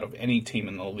off-seasons out of any team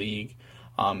in the league.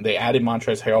 They added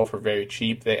Montrezl Harrell for very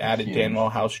cheap. They added Danuel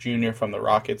House Jr. from the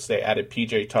Rockets. They added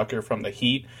P.J. Tucker from the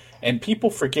Heat. And people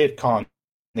forget, Colin,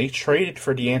 they traded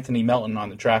for DeAnthony Melton on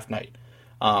the draft night.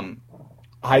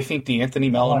 I think D'Anthony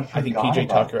Mellon, I think PJ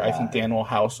Tucker, that. I think Danuel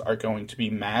House are going to be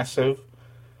massive.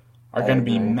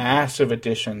 Massive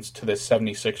additions to this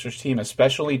 76ers team,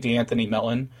 especially D'Anthony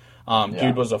Mellon.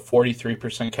 Dude was a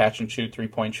 43% catch and shoot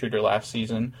 3-point shooter last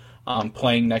season.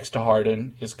 Playing next to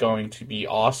Harden is going to be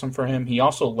awesome for him. He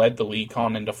also led the league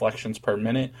in deflections per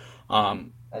minute.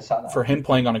 I saw that. For him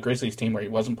playing on a Grizzlies team where he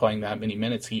wasn't playing that many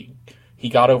minutes, he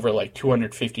got over like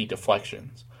 250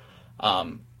 deflections.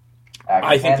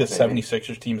 I think the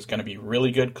 76ers team is going to be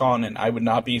really good, Colin, and I would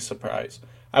not be surprised.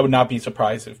 I would not be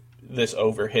surprised if this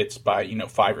over hits by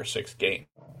 5 or 6 games.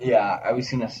 Yeah, I was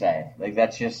gonna say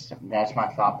that's my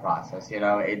thought process.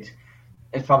 It's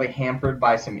probably hampered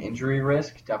by some injury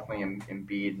risk. Definitely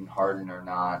Embiid and Harden are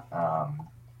not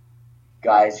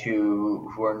guys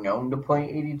who are known to play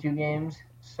 82 games.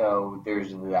 So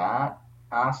there's that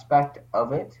aspect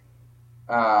of it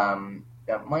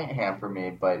that might hamper me.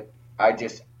 But I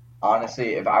just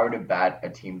honestly, if I were to bet a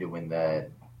team to win the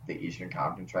Eastern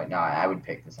Conference right now, I would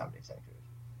pick the 76ers.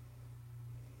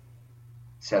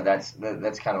 So that's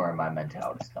kind of where my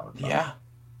mentality is coming from. Yeah.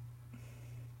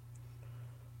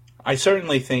 I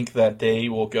certainly think that they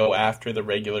will go after the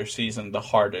regular season the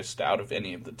hardest out of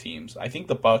any of the teams. I think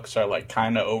the Bucks are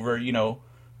kind of over,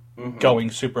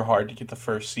 going super hard to get the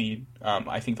first seed.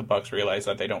 I think the Bucks realize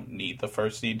that they don't need the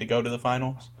first seed to go to the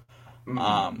finals.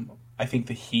 Mm-hmm. I think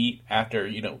the Heat,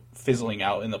 after fizzling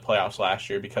out in the playoffs last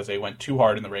year because they went too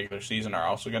hard in the regular season, are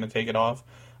also going to take it off.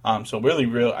 So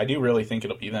I do really think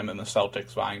it'll be them and the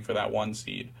Celtics vying for that 1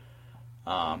 seed.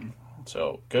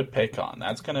 So good pick on.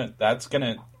 That's a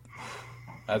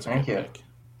Thank good you. pick.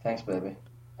 Thanks, baby.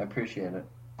 I appreciate it.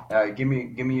 All right, give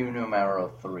me your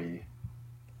numero 3.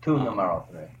 Numero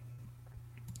 3.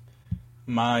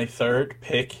 My third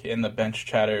pick in the bench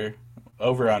chatter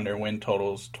over-under win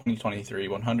totals 2023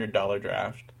 $100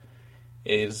 draft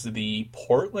is the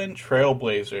Portland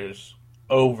Trailblazers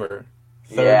over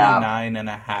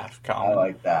 39.5. I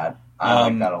like that. I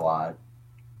like that a lot.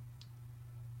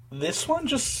 This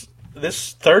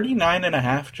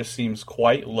 39.5 just seems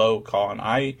quite low, Colin.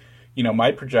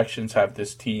 My projections have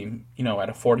this team, at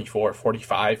a 44,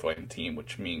 45 win team,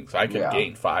 which means I could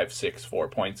gain 5, 6, 4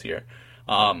 points here.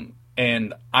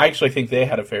 And I actually think they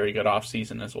had a very good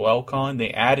offseason as well, Colin.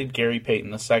 They added Gary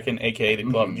Payton II, a.k.a. the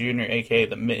Glove Jr., a.k.a.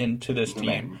 the Mitten, to this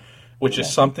team, which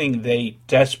is something they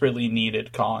desperately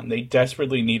needed, Colin. They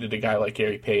desperately needed a guy like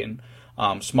Gary Payton.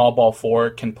 Small ball 4,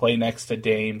 can play next to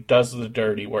Dame, does the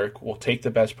dirty work, will take the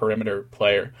best perimeter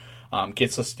player,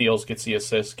 gets the steals, gets the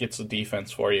assists, gets the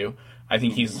defense for you. I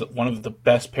think he's one of the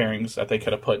best pairings that they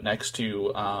could have put next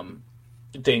to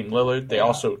Dame Lillard. They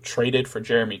also traded for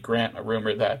Jeremy Grant, a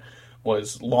rumor that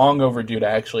was long overdue to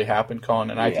actually happen,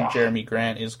 Colin, and I think Jeremy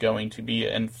Grant is going to be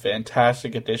a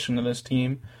fantastic addition to this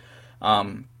team.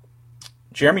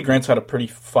 Jeremy Grant's had a pretty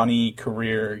funny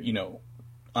career,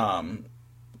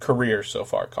 so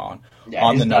far, Colin. Yeah,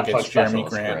 on the Nuggets, Jeremy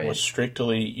Grant was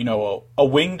strictly, a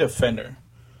wing defender.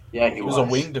 Yeah, he was a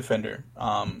wing defender.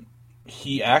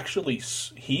 He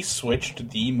switched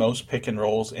the most pick and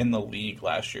rolls in the league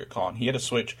last year, Colin. He had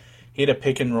a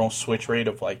pick and roll switch rate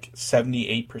of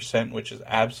 78%, which is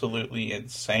absolutely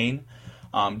insane.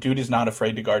 Dude is not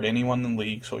afraid to guard anyone in the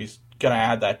league, so he's going to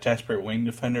add that desperate wing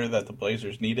defender that the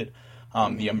Blazers needed.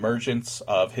 The emergence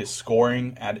of his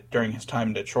scoring during his time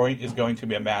in Detroit is going to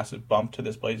be a massive bump to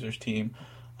this Blazers team.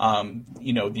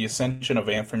 The ascension of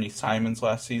Anthony Simons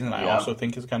last season, I also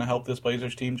think is going to help this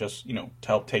Blazers team just, to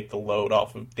help take the load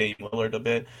off of Dame Lillard a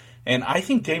bit. And I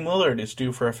think Dame Lillard is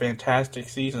due for a fantastic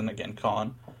season again,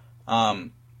 Colin.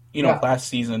 Last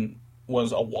season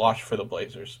was a wash for the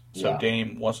Blazers, so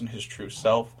Dame wasn't his true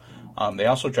self. They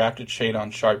also drafted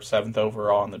Shadon Sharpe 7th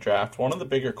overall in the draft, one of the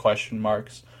bigger question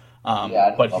marks.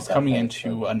 But he's coming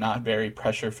into a not very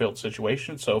pressure-filled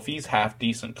situation, so if he's half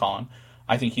decent, Colin,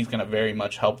 I think he's going to very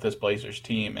much help this Blazers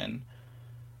team, and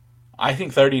I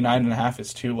think 39.5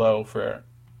 is too low for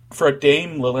a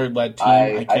Dame Lillard-led team.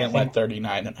 I can't let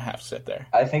 39.5 sit there.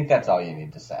 I think that's all you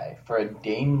need to say. For a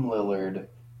Dame Lillard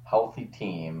healthy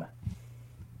team,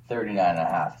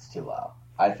 39.5 is too low.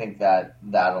 I think that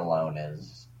alone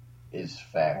is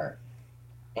fair.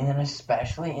 And then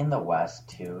especially in the West,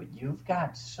 too, you've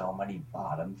got so many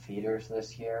bottom feeders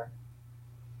this year.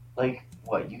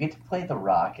 You get to play the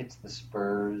Rockets, the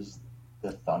Spurs,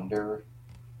 the Thunder,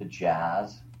 the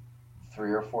Jazz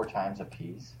 3 or 4 times a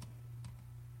piece.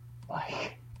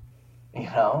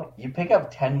 You pick up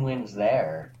 10 wins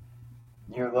there,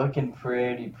 you're looking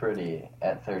pretty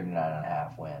at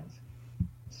 39.5 wins.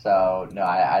 So, no,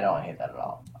 I don't hate that at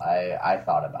all. I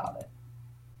thought about it.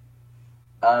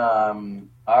 All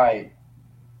right.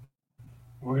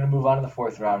 We're going to move on to the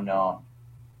 4th round now.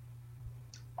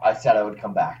 I said I would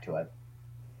come back to it.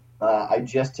 I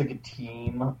just took a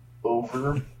team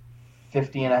over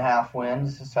 50.5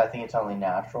 wins, so I think it's only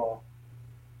natural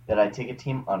that I take a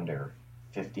team under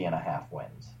 50.5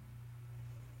 wins.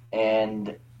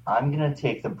 And I'm going to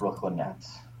take the Brooklyn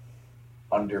Nets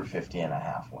under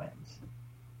 50.5 wins.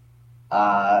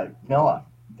 Noah,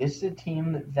 this is a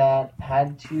team that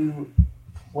had to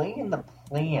play in the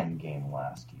play-in game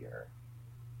last year.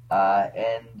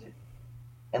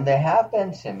 And they have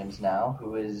Ben Simmons now,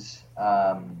 who is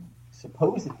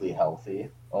supposedly healthy,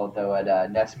 although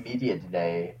at Nets Media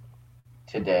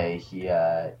today he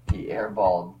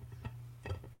airballed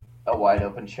a wide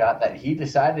open shot that he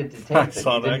decided to take that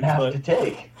he didn't have to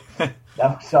take.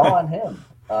 That was all on him.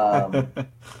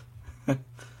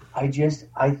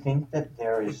 I think that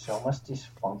there is so much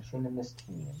dysfunction in this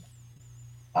team.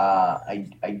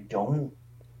 I don't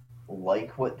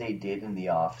like what they did in the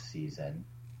off season.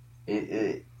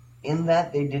 In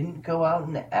that they didn't go out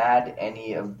and add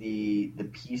any of the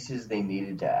pieces they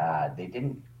needed to add. They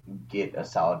didn't get a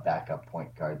solid backup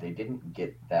point guard. They didn't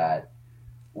get that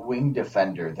wing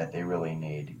defender that they really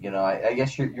need. You know, I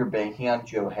guess you're banking on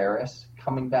Joe Harris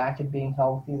coming back and being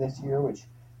healthy this year, which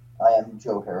I am a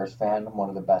Joe Harris fan. I'm one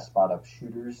of the best spot-up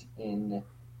shooters in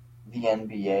the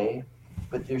NBA.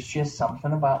 But there's just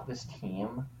something about this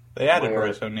team. They added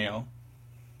Royce O'Neal.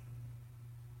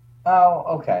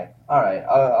 Oh, okay. All right.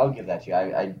 I'll give that to you.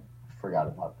 I forgot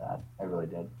about that. I really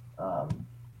did.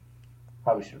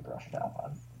 Probably should have brushed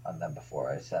up on them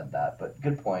before I said that. But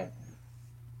good point.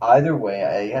 Either way,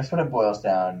 I guess what it boils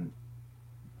down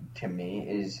to me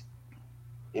is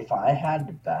if I had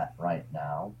to bet right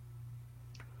now,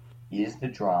 is the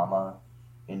drama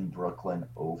in Brooklyn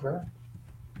over?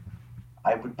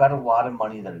 I would bet a lot of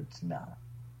money that it's not.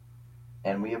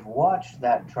 And we have watched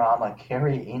that drama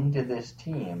carry into this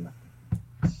team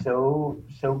so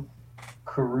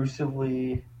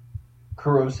corrosively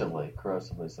is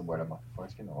the word I'm looking for.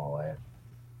 It's getting all away.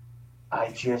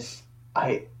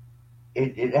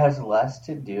 It has less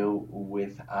to do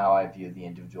with how I view the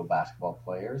individual basketball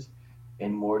players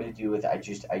and more to do with I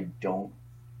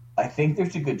think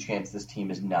there's a good chance this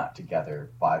team is not together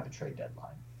by the trade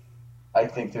deadline. I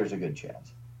think there's a good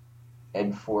chance.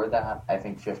 And for that, I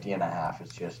think 50.5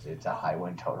 is it's a high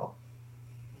win total.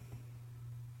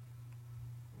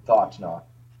 Thoughts, Noah?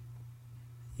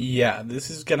 Yeah, this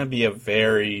is going to be a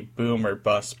very boom or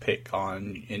bust pick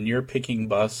and you're picking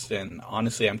bust, and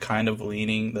honestly, I'm kind of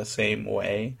leaning the same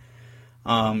way.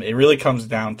 It really comes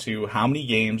down to how many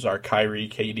games are Kyrie,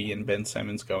 KD, and Ben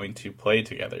Simmons going to play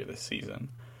together this season.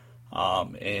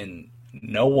 And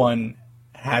no one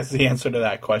has the answer to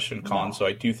that question, Colin, so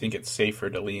I do think it's safer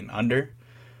to lean under.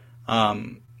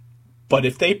 But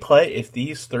if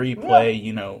these three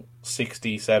play,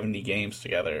 60, 70 games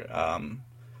together,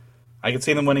 I could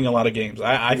see them winning a lot of games.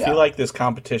 I feel like this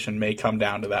competition may come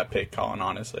down to that pick, Colin,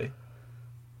 honestly.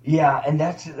 Yeah, and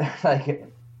that's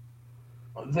like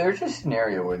there's a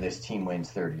scenario where this team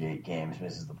wins 38 games,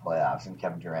 misses the playoffs, and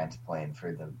Kevin Durant's playing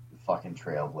for the fucking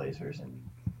Trailblazers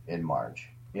in March.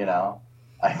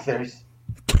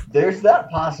 There's that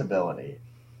possibility.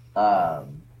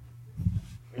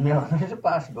 There's a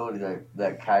possibility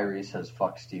that Kyrie says,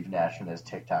 fuck Steve Nash and his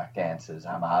TikTok dances.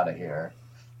 I'm out of here.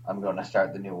 I'm going to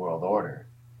start the New World Order.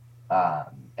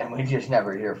 And we just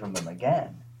never hear from them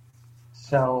again.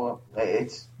 So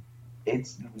it's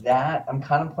that. I'm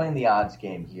kind of playing the odds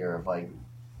game here of like,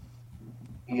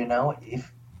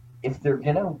 if they're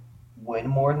going to win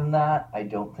more than that, I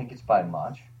don't think it's by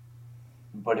much.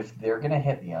 But if they're going to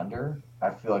hit the under, I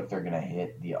feel like they're going to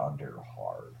hit the under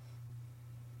hard.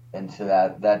 And so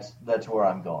that's where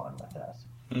I'm going with this.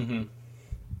 Mm-hmm.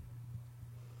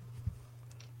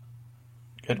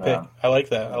 Good pick. I like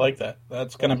that.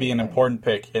 That's going to be an important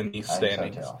pick in these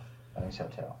standings. I think so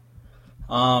too.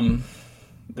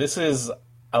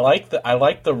 I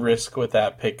like the risk with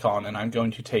that pick, Colin, and I'm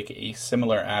going to take a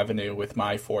similar avenue with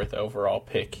my 4th overall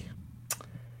pick.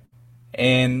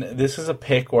 And this is a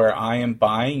pick where I am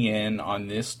buying in on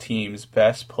this team's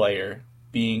best player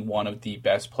being one of the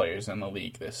best players in the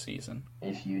league this season.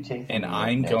 If you take and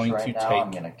I'm going to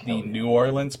take the New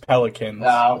Orleans Pelicans.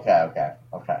 Oh, okay.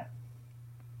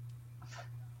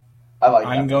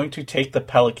 I'm going to take the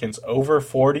Pelicans over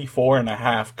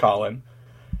 44.5, Colin.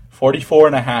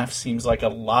 44.5 seems like a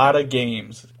lot of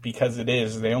games because it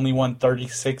is. They only won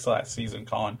 36 last season,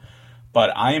 Colin.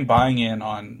 But I am buying in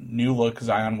on new look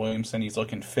Zion Williamson. He's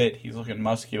looking fit. He's looking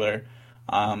muscular.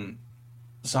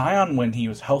 Zion, when he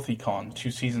was healthy, Colin, 2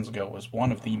 seasons ago, was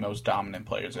one of the most dominant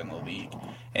players in the league.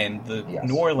 And the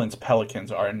New Orleans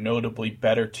Pelicans are a notably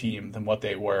better team than what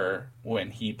they were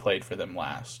when he played for them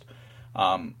last.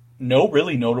 no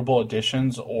really notable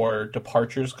additions or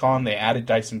departures, Colin. They added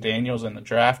Dyson Daniels in the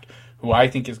draft, who I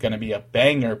think is going to be a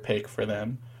banger pick for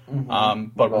them.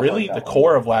 But really, the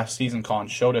core of last season, Colin,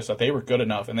 showed us that they were good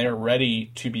enough and they were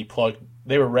ready to be plugged.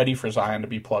 They were ready for Zion to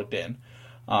be plugged in.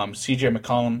 C.J.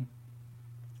 McCollum,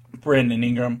 Brandon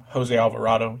Ingram, Jose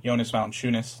Alvarado, Jonas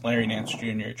Valanciunas, Larry Nance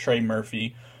Jr., Trey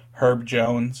Murphy, Herb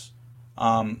Jones.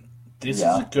 This is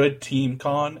a good team,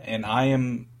 Colin, and I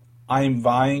am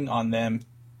vying on them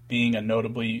being a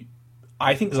notably.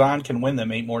 I think Zion can win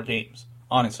them 8 more games.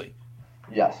 Honestly.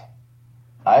 Yes,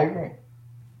 I agree.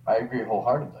 I agree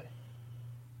wholeheartedly.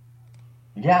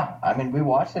 Yeah, I mean, we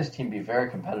watched this team be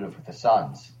very competitive with the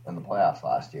Suns in the playoffs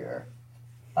last year.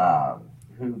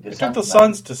 They took the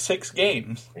Suns to 6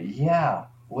 games. Yeah,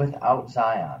 without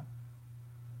Zion.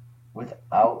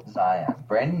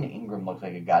 Brandon Ingram looked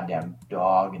like a goddamn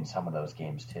dog in some of those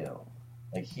games too.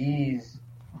 Like he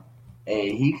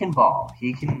can ball.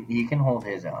 He can hold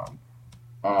his own.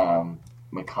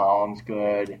 McCollum's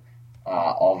good.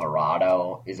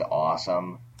 Alvarado is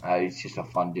awesome. He's just a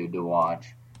fun dude to watch.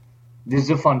 This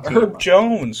is a fun team. Herb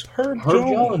Jones. Herb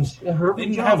Jones. They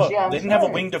didn't have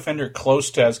a wing defender close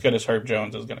to as good as Herb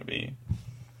Jones is going to be.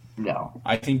 No.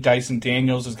 I think Dyson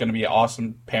Daniels is going to be an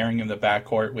awesome pairing in the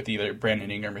backcourt with either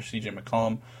Brandon Ingram or C.J.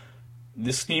 McCollum.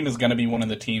 This team is going to be one of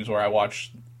the teams where I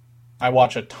watch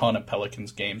a ton of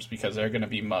Pelicans games because they're going to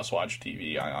be must-watch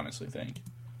TV, I honestly think.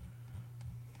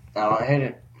 I don't hate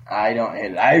it. I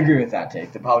agree with that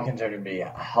take. The Pelicans are going to be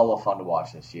hella fun to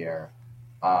watch this year.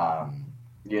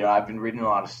 I've been reading a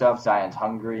lot of stuff. Zion's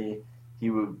hungry. He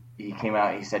came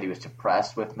out. He said he was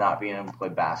depressed with not being able to play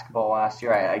basketball last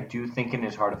year. I do think in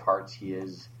his heart of hearts he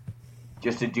is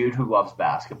just a dude who loves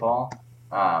basketball,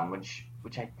 which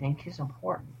I think is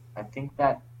important. I think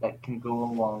that can go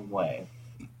a long way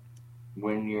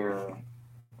when you're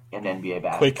an NBA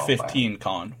basketball Quick 15, player.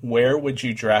 Colin. Where would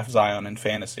you draft Zion in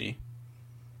fantasy?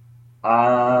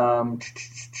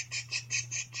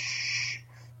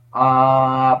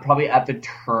 Probably at the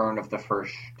turn of the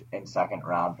first and second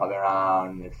round, probably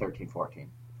around 13-14,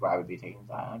 where I would be taking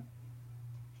Zion.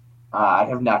 I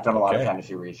have not done a lot of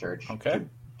fantasy research, to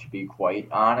be quite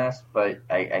honest, but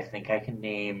I think I can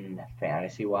name,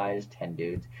 fantasy-wise, 10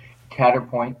 dudes.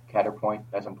 Counterpoint,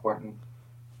 that's important.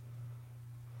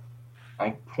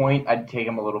 Point, I'd take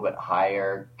him a little bit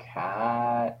higher.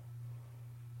 Cat,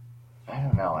 I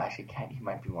don't know. Actually, Cat, he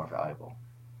might be more valuable.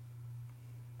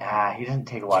 He doesn't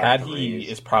take a lot of threes.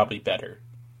 He is probably better.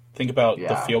 Think about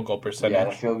the field goal percentage. Yeah,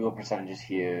 the field goal percentage is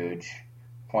huge.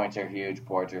 Points are huge.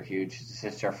 Boards are huge.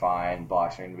 Assists are fine.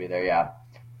 Blocks are going to be there. Yeah.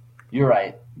 You're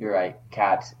right.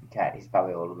 Cat, he's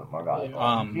probably a little bit more valuable.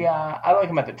 I like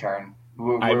him at the turn.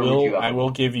 I will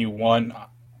give you one.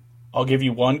 I'll give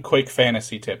you one quick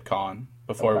fantasy tip, Colin,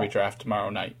 before we draft tomorrow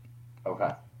night.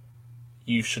 Okay.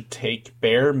 You should take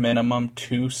bare minimum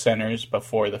 2 centers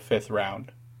before the 5th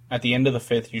round. At the end of the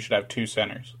 5th, you should have 2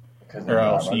 centers, or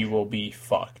else you will be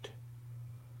fucked.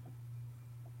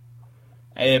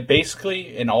 And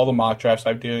basically, in all the mock drafts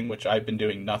I'm doing, which I've been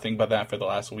doing nothing but that for the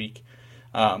last week,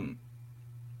 at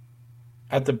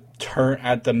the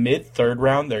mid-3rd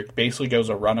round, there basically goes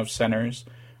a run of centers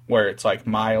where it's like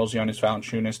Miles, Jonas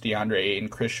Valanciunas, DeAndre Ayton,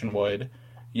 Christian Wood,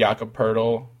 Jakob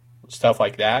Poeltl, stuff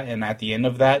like that. And at the end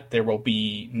of that, there will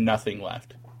be nothing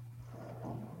left.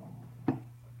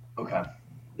 Okay.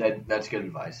 That's good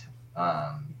advice.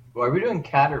 Are we doing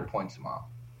Cat or points tomorrow?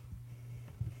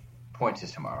 Points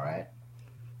is tomorrow, right?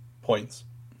 Points.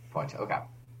 Okay.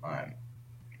 All right.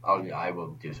 I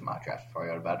will do some mock drafts before I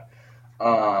go to bed.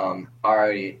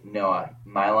 Alrighty, Noah.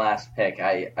 My last pick.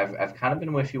 I've kind of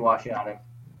been wishy-washy on it.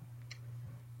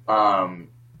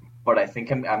 But I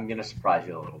think I'm going to surprise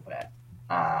you a little bit.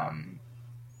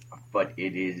 But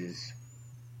it is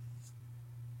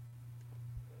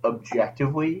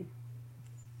objectively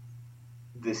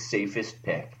the safest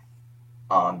pick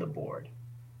on the board.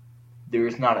 There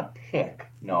is not a pick,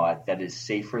 Noah, that is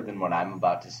safer than what I'm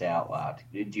about to say out loud.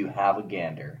 Do you have a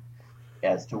gander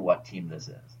as to what team this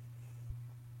is?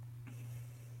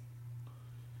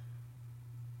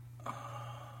 I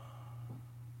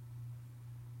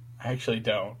actually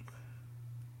don't.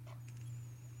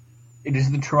 It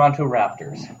is the Toronto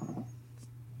Raptors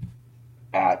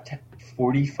at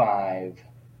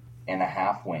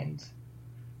 45.5 wins.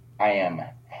 I am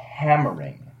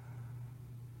hammering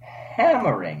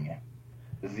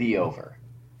the over.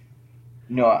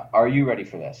 Noah, are you ready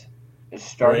for this? It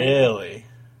started really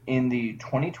in the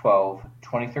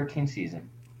 2012-2013 season.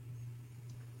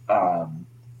 And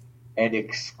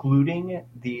excluding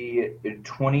the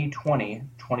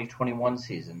 2020-2021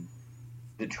 season,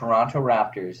 the Toronto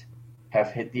Raptors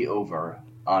have hit the over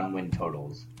on win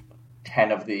totals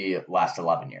 10 of the last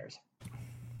 11 years.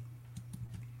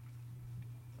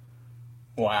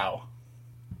 Wow.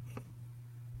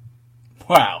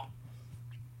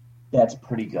 That's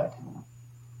pretty good.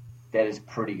 That is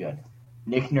pretty good.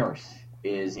 Nick Nurse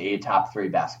is a top 3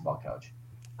 basketball coach.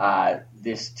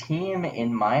 This team,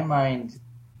 in my mind,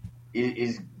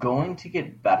 is going to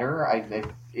get better.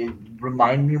 It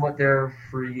reminded me what their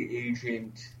free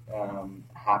agent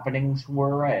happenings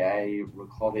were. I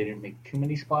recall they didn't make too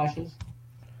many splashes.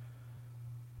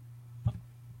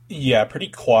 Yeah, pretty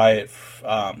quiet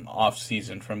off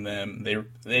season from them.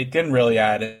 They didn't really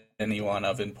add anyone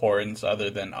of importance other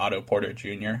than Otto Porter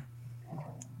Jr.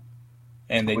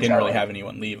 And they didn't really have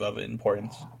anyone leave of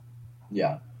importance.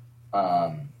 Yeah.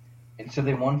 And so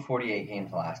they won 48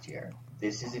 games last year.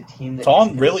 This is a team that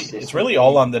it's really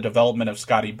all on the development of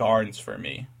Scotty Barnes for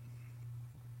me.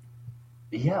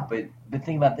 Yeah, but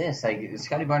think about this. Like,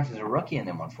 Scotty Barnes is a rookie and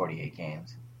they won 48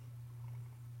 games.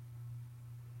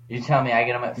 You tell me I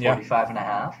get him at 45 and a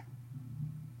half?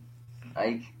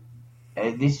 Like,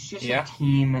 this is just a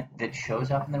team that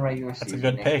shows up in the regular season. That's a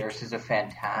good Nick pick. Nurse is a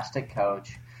fantastic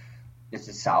coach. It's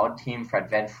a solid team. Fred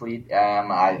VanVleet,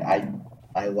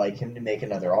 I like him to make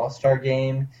another All-Star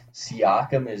game.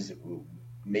 Siakam is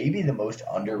maybe the most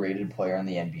underrated player in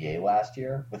the NBA last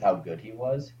year with how good he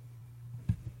was.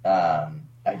 I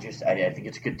think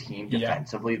it's a good team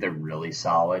defensively. They're really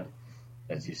solid.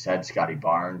 As you said, Scotty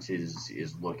Barnes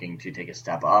is looking to take a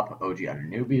step up. OG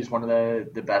Anunoby is one of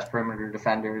the best perimeter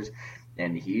defenders,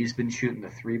 and he's been shooting the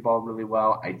 3 ball really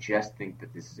well. I just think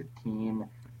that this is a team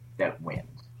that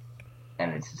wins,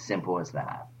 and it's as simple as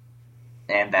that.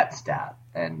 And that stat.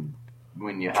 And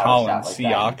when you have a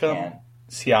stat like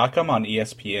Siakam on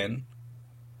ESPN.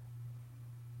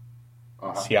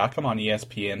 Uh-huh. Siakam on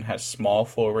ESPN has small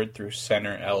forward through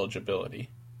center eligibility.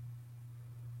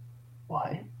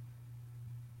 What?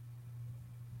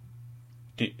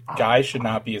 Guys should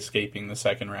not be escaping the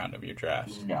second round of your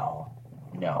drafts. No.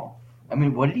 I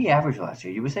mean, what did he average last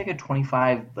year? He was like a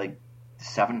 25,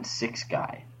 7-6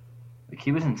 guy. Like,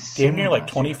 he was insane. Damn near like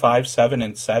 25, 7,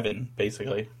 and 7,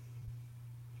 basically.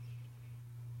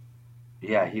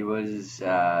 Yeah, he was. He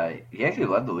actually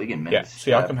led the league in minutes.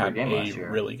 Yeah, Siakam had a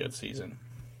really good season.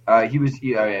 He was.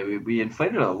 We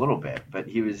inflated it a little bit, but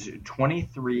he was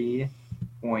 23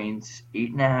 points,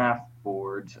 8.5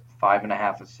 boards,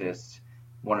 5.5 assists,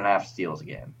 1.5 steals a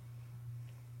game.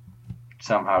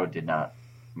 Somehow it did not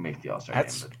make the All-Star game.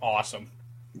 That's awesome.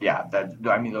 Yeah, those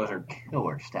are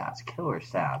killer stats.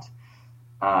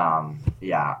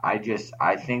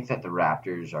 I think that the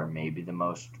Raptors are maybe the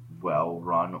most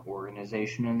well-run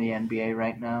organization in the NBA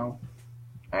right now,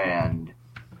 and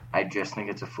I just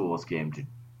think it's a fool's game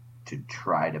to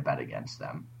try to bet against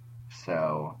them.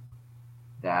 So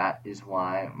that is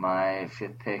why my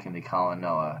 5th pick in the Colin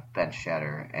Noah Bench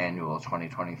Shatter Annual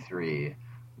 2023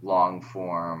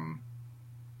 long-form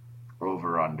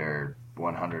over-under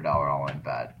 $100 all-in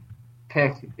bet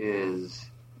pick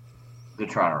is the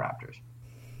Toronto Raptors.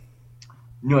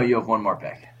 No, you have one more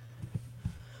pick.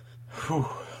 Whew.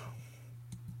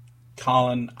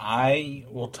 Colin, I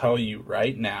will tell you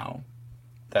right now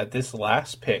that this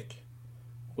last pick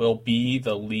will be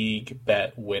the league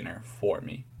bet winner for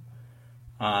me.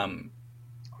 The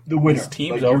winner. This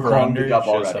team's over-under is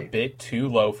just a bit too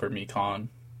low for me, Colin.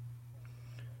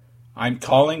 I'm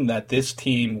calling that this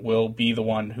team will be the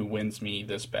one who wins me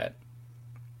this bet.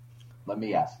 Let me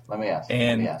guess.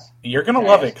 And you're going to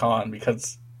love it, Colin,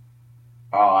 because...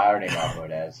 Oh, I already know who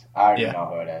it is. Are you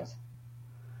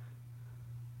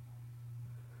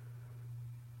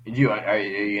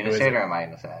going to say it or am I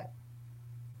going to say it?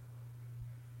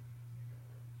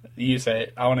 You say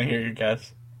it. I want to hear your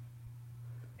guess.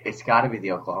 It's got to be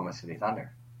the Oklahoma City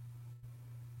Thunder.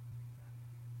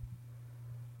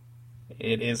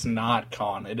 It is not,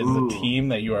 Colin. It is the team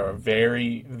that you are a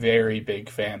very, very big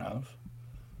fan of.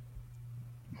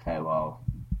 Okay, well,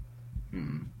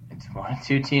 it's one of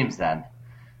 2 teams then.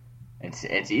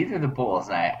 It's either the Bulls,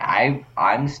 and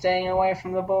I'm staying away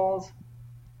from the Bulls.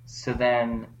 So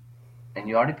then, and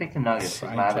you already picked the Nuggets.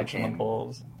 I'm touching the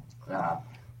Bulls.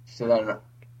 So then,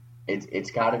 it's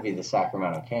got to be the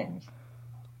Sacramento Kings.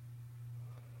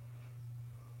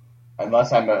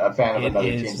 Unless I'm a fan of another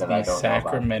team that I don't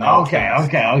Sacramento know about. Okay.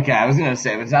 I was going to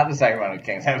say, if it's not the Sacramento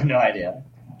Kings, I have no idea.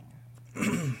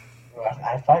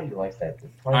 I thought you liked that.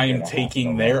 I am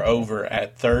taking their over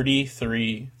at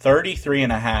 33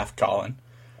 and a half, Colin.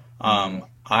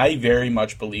 I very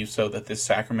much believe so that this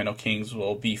Sacramento Kings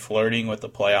will be flirting with the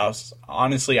playoffs.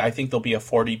 Honestly, I think they'll be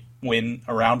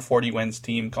around 40 wins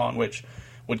team, Colin, which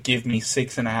would give me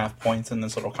 6.5 points in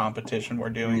this little competition we're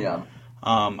doing. Yeah.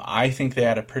 I think they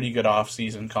had a pretty good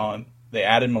offseason, Colin. They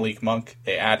added Malik Monk.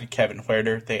 They added Kevin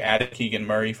Huerter. They added Keegan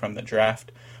Murray from the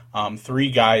draft.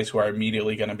 Three guys who are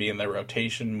immediately going to be in their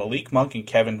rotation. Malik Monk and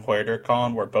Kevin Huerter,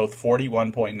 Colin, were both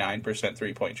 41.9%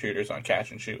 three-point shooters on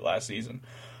catch and shoot last season.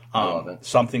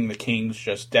 Something the Kings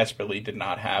just desperately did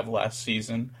not have last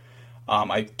season.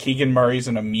 Keegan Murray's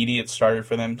an immediate starter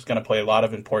for them. He's going to play a lot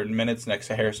of important minutes next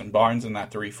to Harrison Barnes in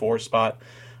that 3-4 spot.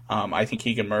 I think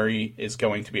Keegan Murray is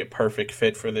going to be a perfect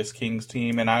fit for this Kings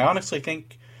team. And I honestly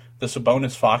think the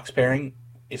Sabonis-Fox pairing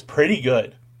is pretty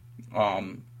good. A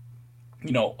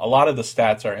lot of the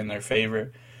stats are in their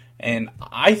favor. And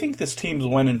I think this team's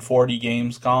winning 40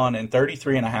 games, Colin, and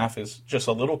 33.5 is just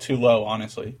a little too low,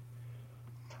 honestly.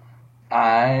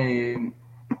 I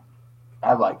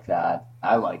like that.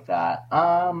 I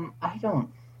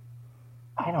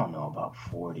don't know about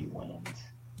 40 wins.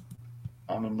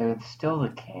 I mean, they're still the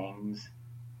Kings.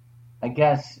 I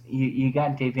guess you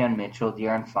got Davion Mitchell,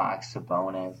 De'Aaron Fox,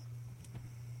 Sabonis.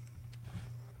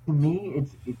 To me,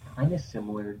 it's kind of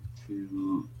similar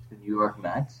to the New York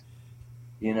Mets.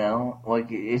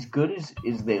 Like as good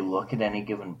as they look at any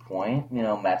given point,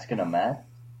 Mets gonna Met.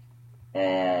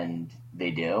 And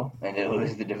they do, and they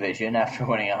lose the division after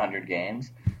winning 100 games.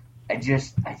 I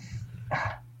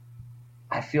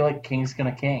feel like King's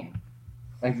gonna King.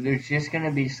 Like there's just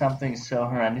gonna be something so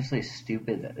horrendously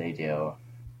stupid that they do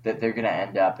that they're gonna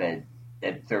end up at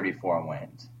 34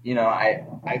 wins.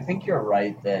 I think you're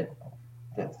right that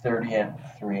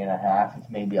 33.5 is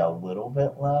maybe a little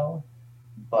bit low,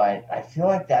 but I feel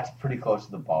like that's pretty close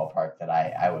to the ballpark that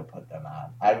I would put them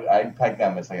at. I'd peg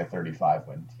them as like a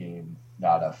 35-win team,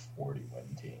 not a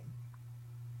 40-win team.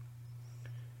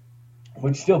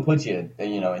 Which still puts you,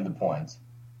 in the points.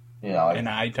 And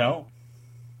I don't.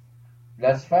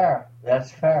 That's fair.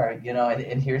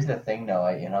 And here's the thing,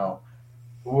 Noah.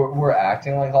 We're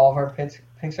acting like all of our picks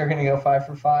are going to go 5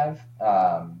 for 5.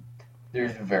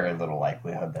 There's very little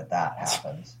likelihood that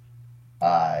happens.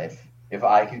 If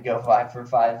I could go 5 for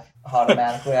 5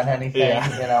 automatically on anything,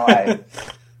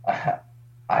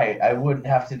 I wouldn't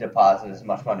have to deposit as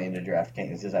much money into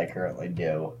DraftKings as I currently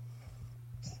do.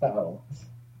 So,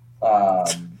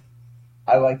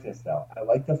 I like this though. I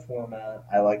like the format.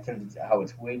 I like how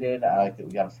it's weighted. I like that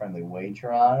we got a friendly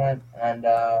wager on it, and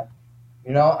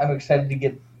I'm excited to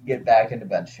get back into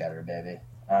bench chatter, baby.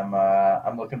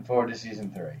 I'm looking forward to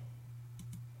season 3.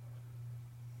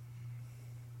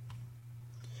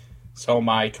 So am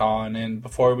I, Colin. And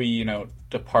before we,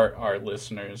 depart our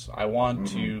listeners, I want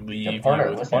to leave you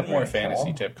with one more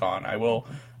fantasy tip, Colin.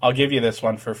 I'll give you this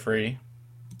one for free.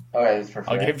 Okay, it's for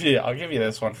free. I'll give you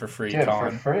this one for free, Dude,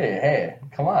 Colin. For free. Hey,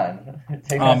 come on.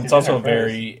 It's also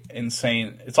very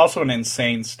insane. It's also an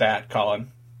insane stat,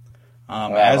 Colin.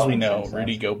 As we know,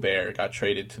 Rudy Gobert got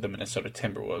traded to the Minnesota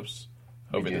Timberwolves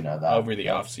over the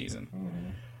offseason. Mm-hmm.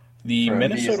 The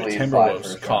Minnesota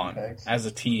Timberwolves, Colin, as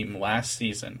a team last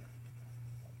season,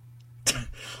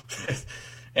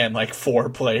 and like 4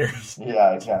 players.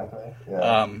 Yeah, exactly.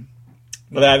 Yeah.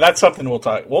 But that's something we'll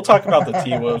talk. We'll talk about the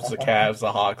T-Wolves, the Cavs,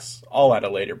 the Hawks, all at a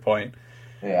later point.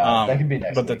 Yeah, that could be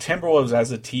next. But the Timberwolves,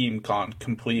 as a team,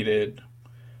 completed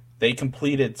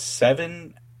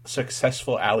 7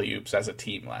 successful alley-oops as a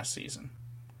team last season.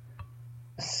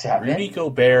 7? Rudy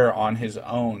Gobert on his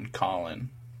own, Colin.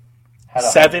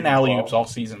 7 alley-oops all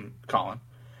season, Colin.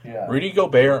 Yeah. Rudy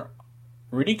Gobert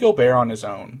on his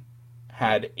own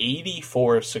had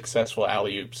 84 successful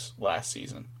alley-oops last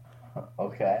season.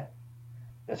 Okay.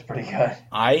 That's pretty good.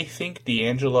 I think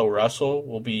D'Angelo Russell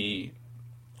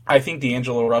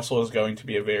is going to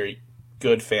be a very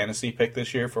good fantasy pick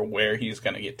this year for where he's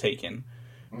going to get taken,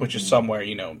 which is somewhere,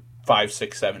 5,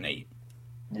 6, 7, 8.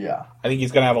 Yeah. I think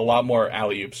he's going to have a lot more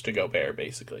alley-oops to Gobert,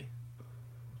 basically.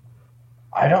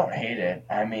 I don't hate it.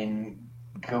 I mean,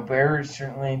 Gobert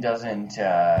certainly doesn't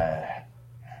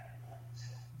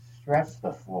stretch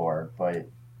the floor, but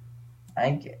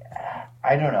I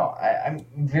don't know. I'm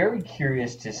very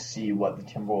curious to see what the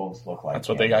Timberwolves look like. That's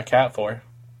what they got Cat for.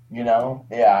 Yeah,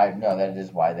 I know that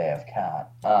is why they have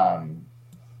Cat. I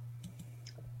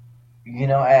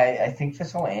think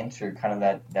this will answer kind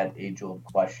of that age-old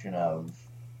question of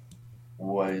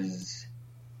was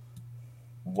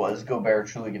Gobert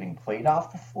truly getting played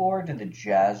off the floor? Did the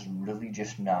Jazz really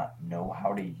just not know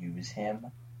how to use him?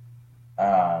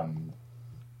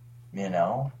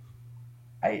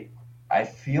 I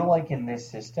feel like in this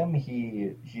system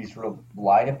he's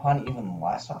relied upon even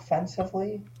less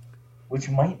offensively, which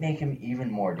might make him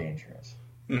even more dangerous.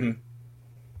 Mm-hmm.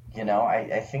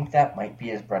 I think that might be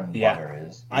his bread and butter.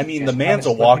 Is I mean, the man's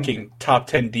a walking top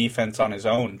 10 defense on his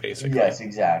own, basically. Yes,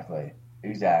 exactly.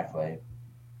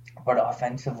 But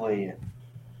offensively,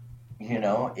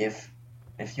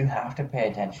 if you have to pay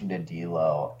attention to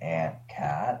D'Lo and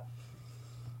Cat,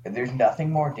 there's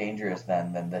nothing more dangerous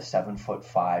than the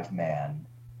 7'5" man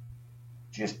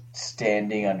just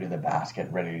standing under the basket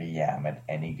ready to yam at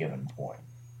any given point.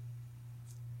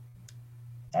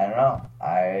 I don't know.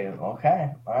 Okay.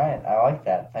 All right. I like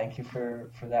that. Thank you for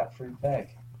that free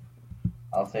pick.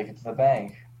 I'll take it to the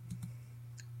bank.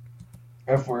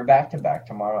 If we're back to back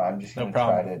tomorrow, I'm just going to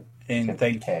try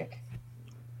to pick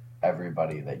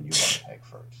everybody that you want to pick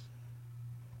first.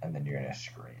 And then you're going to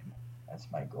scream. That's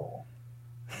my goal.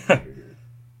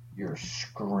 Your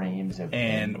screams of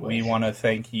And anguish. we want to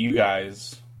thank you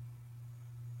guys,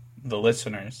 the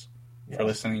listeners, for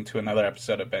listening to another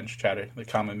episode of Bench Chatter, the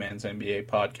Common Man's NBA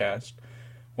podcast.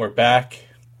 We're back,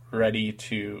 ready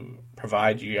to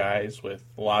provide you guys with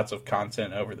lots of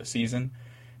content over the season,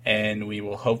 and we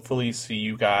will hopefully see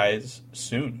you guys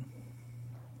soon.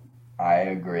 I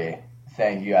agree.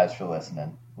 Thank you guys for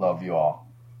listening. Love you all.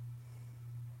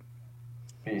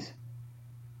 Peace.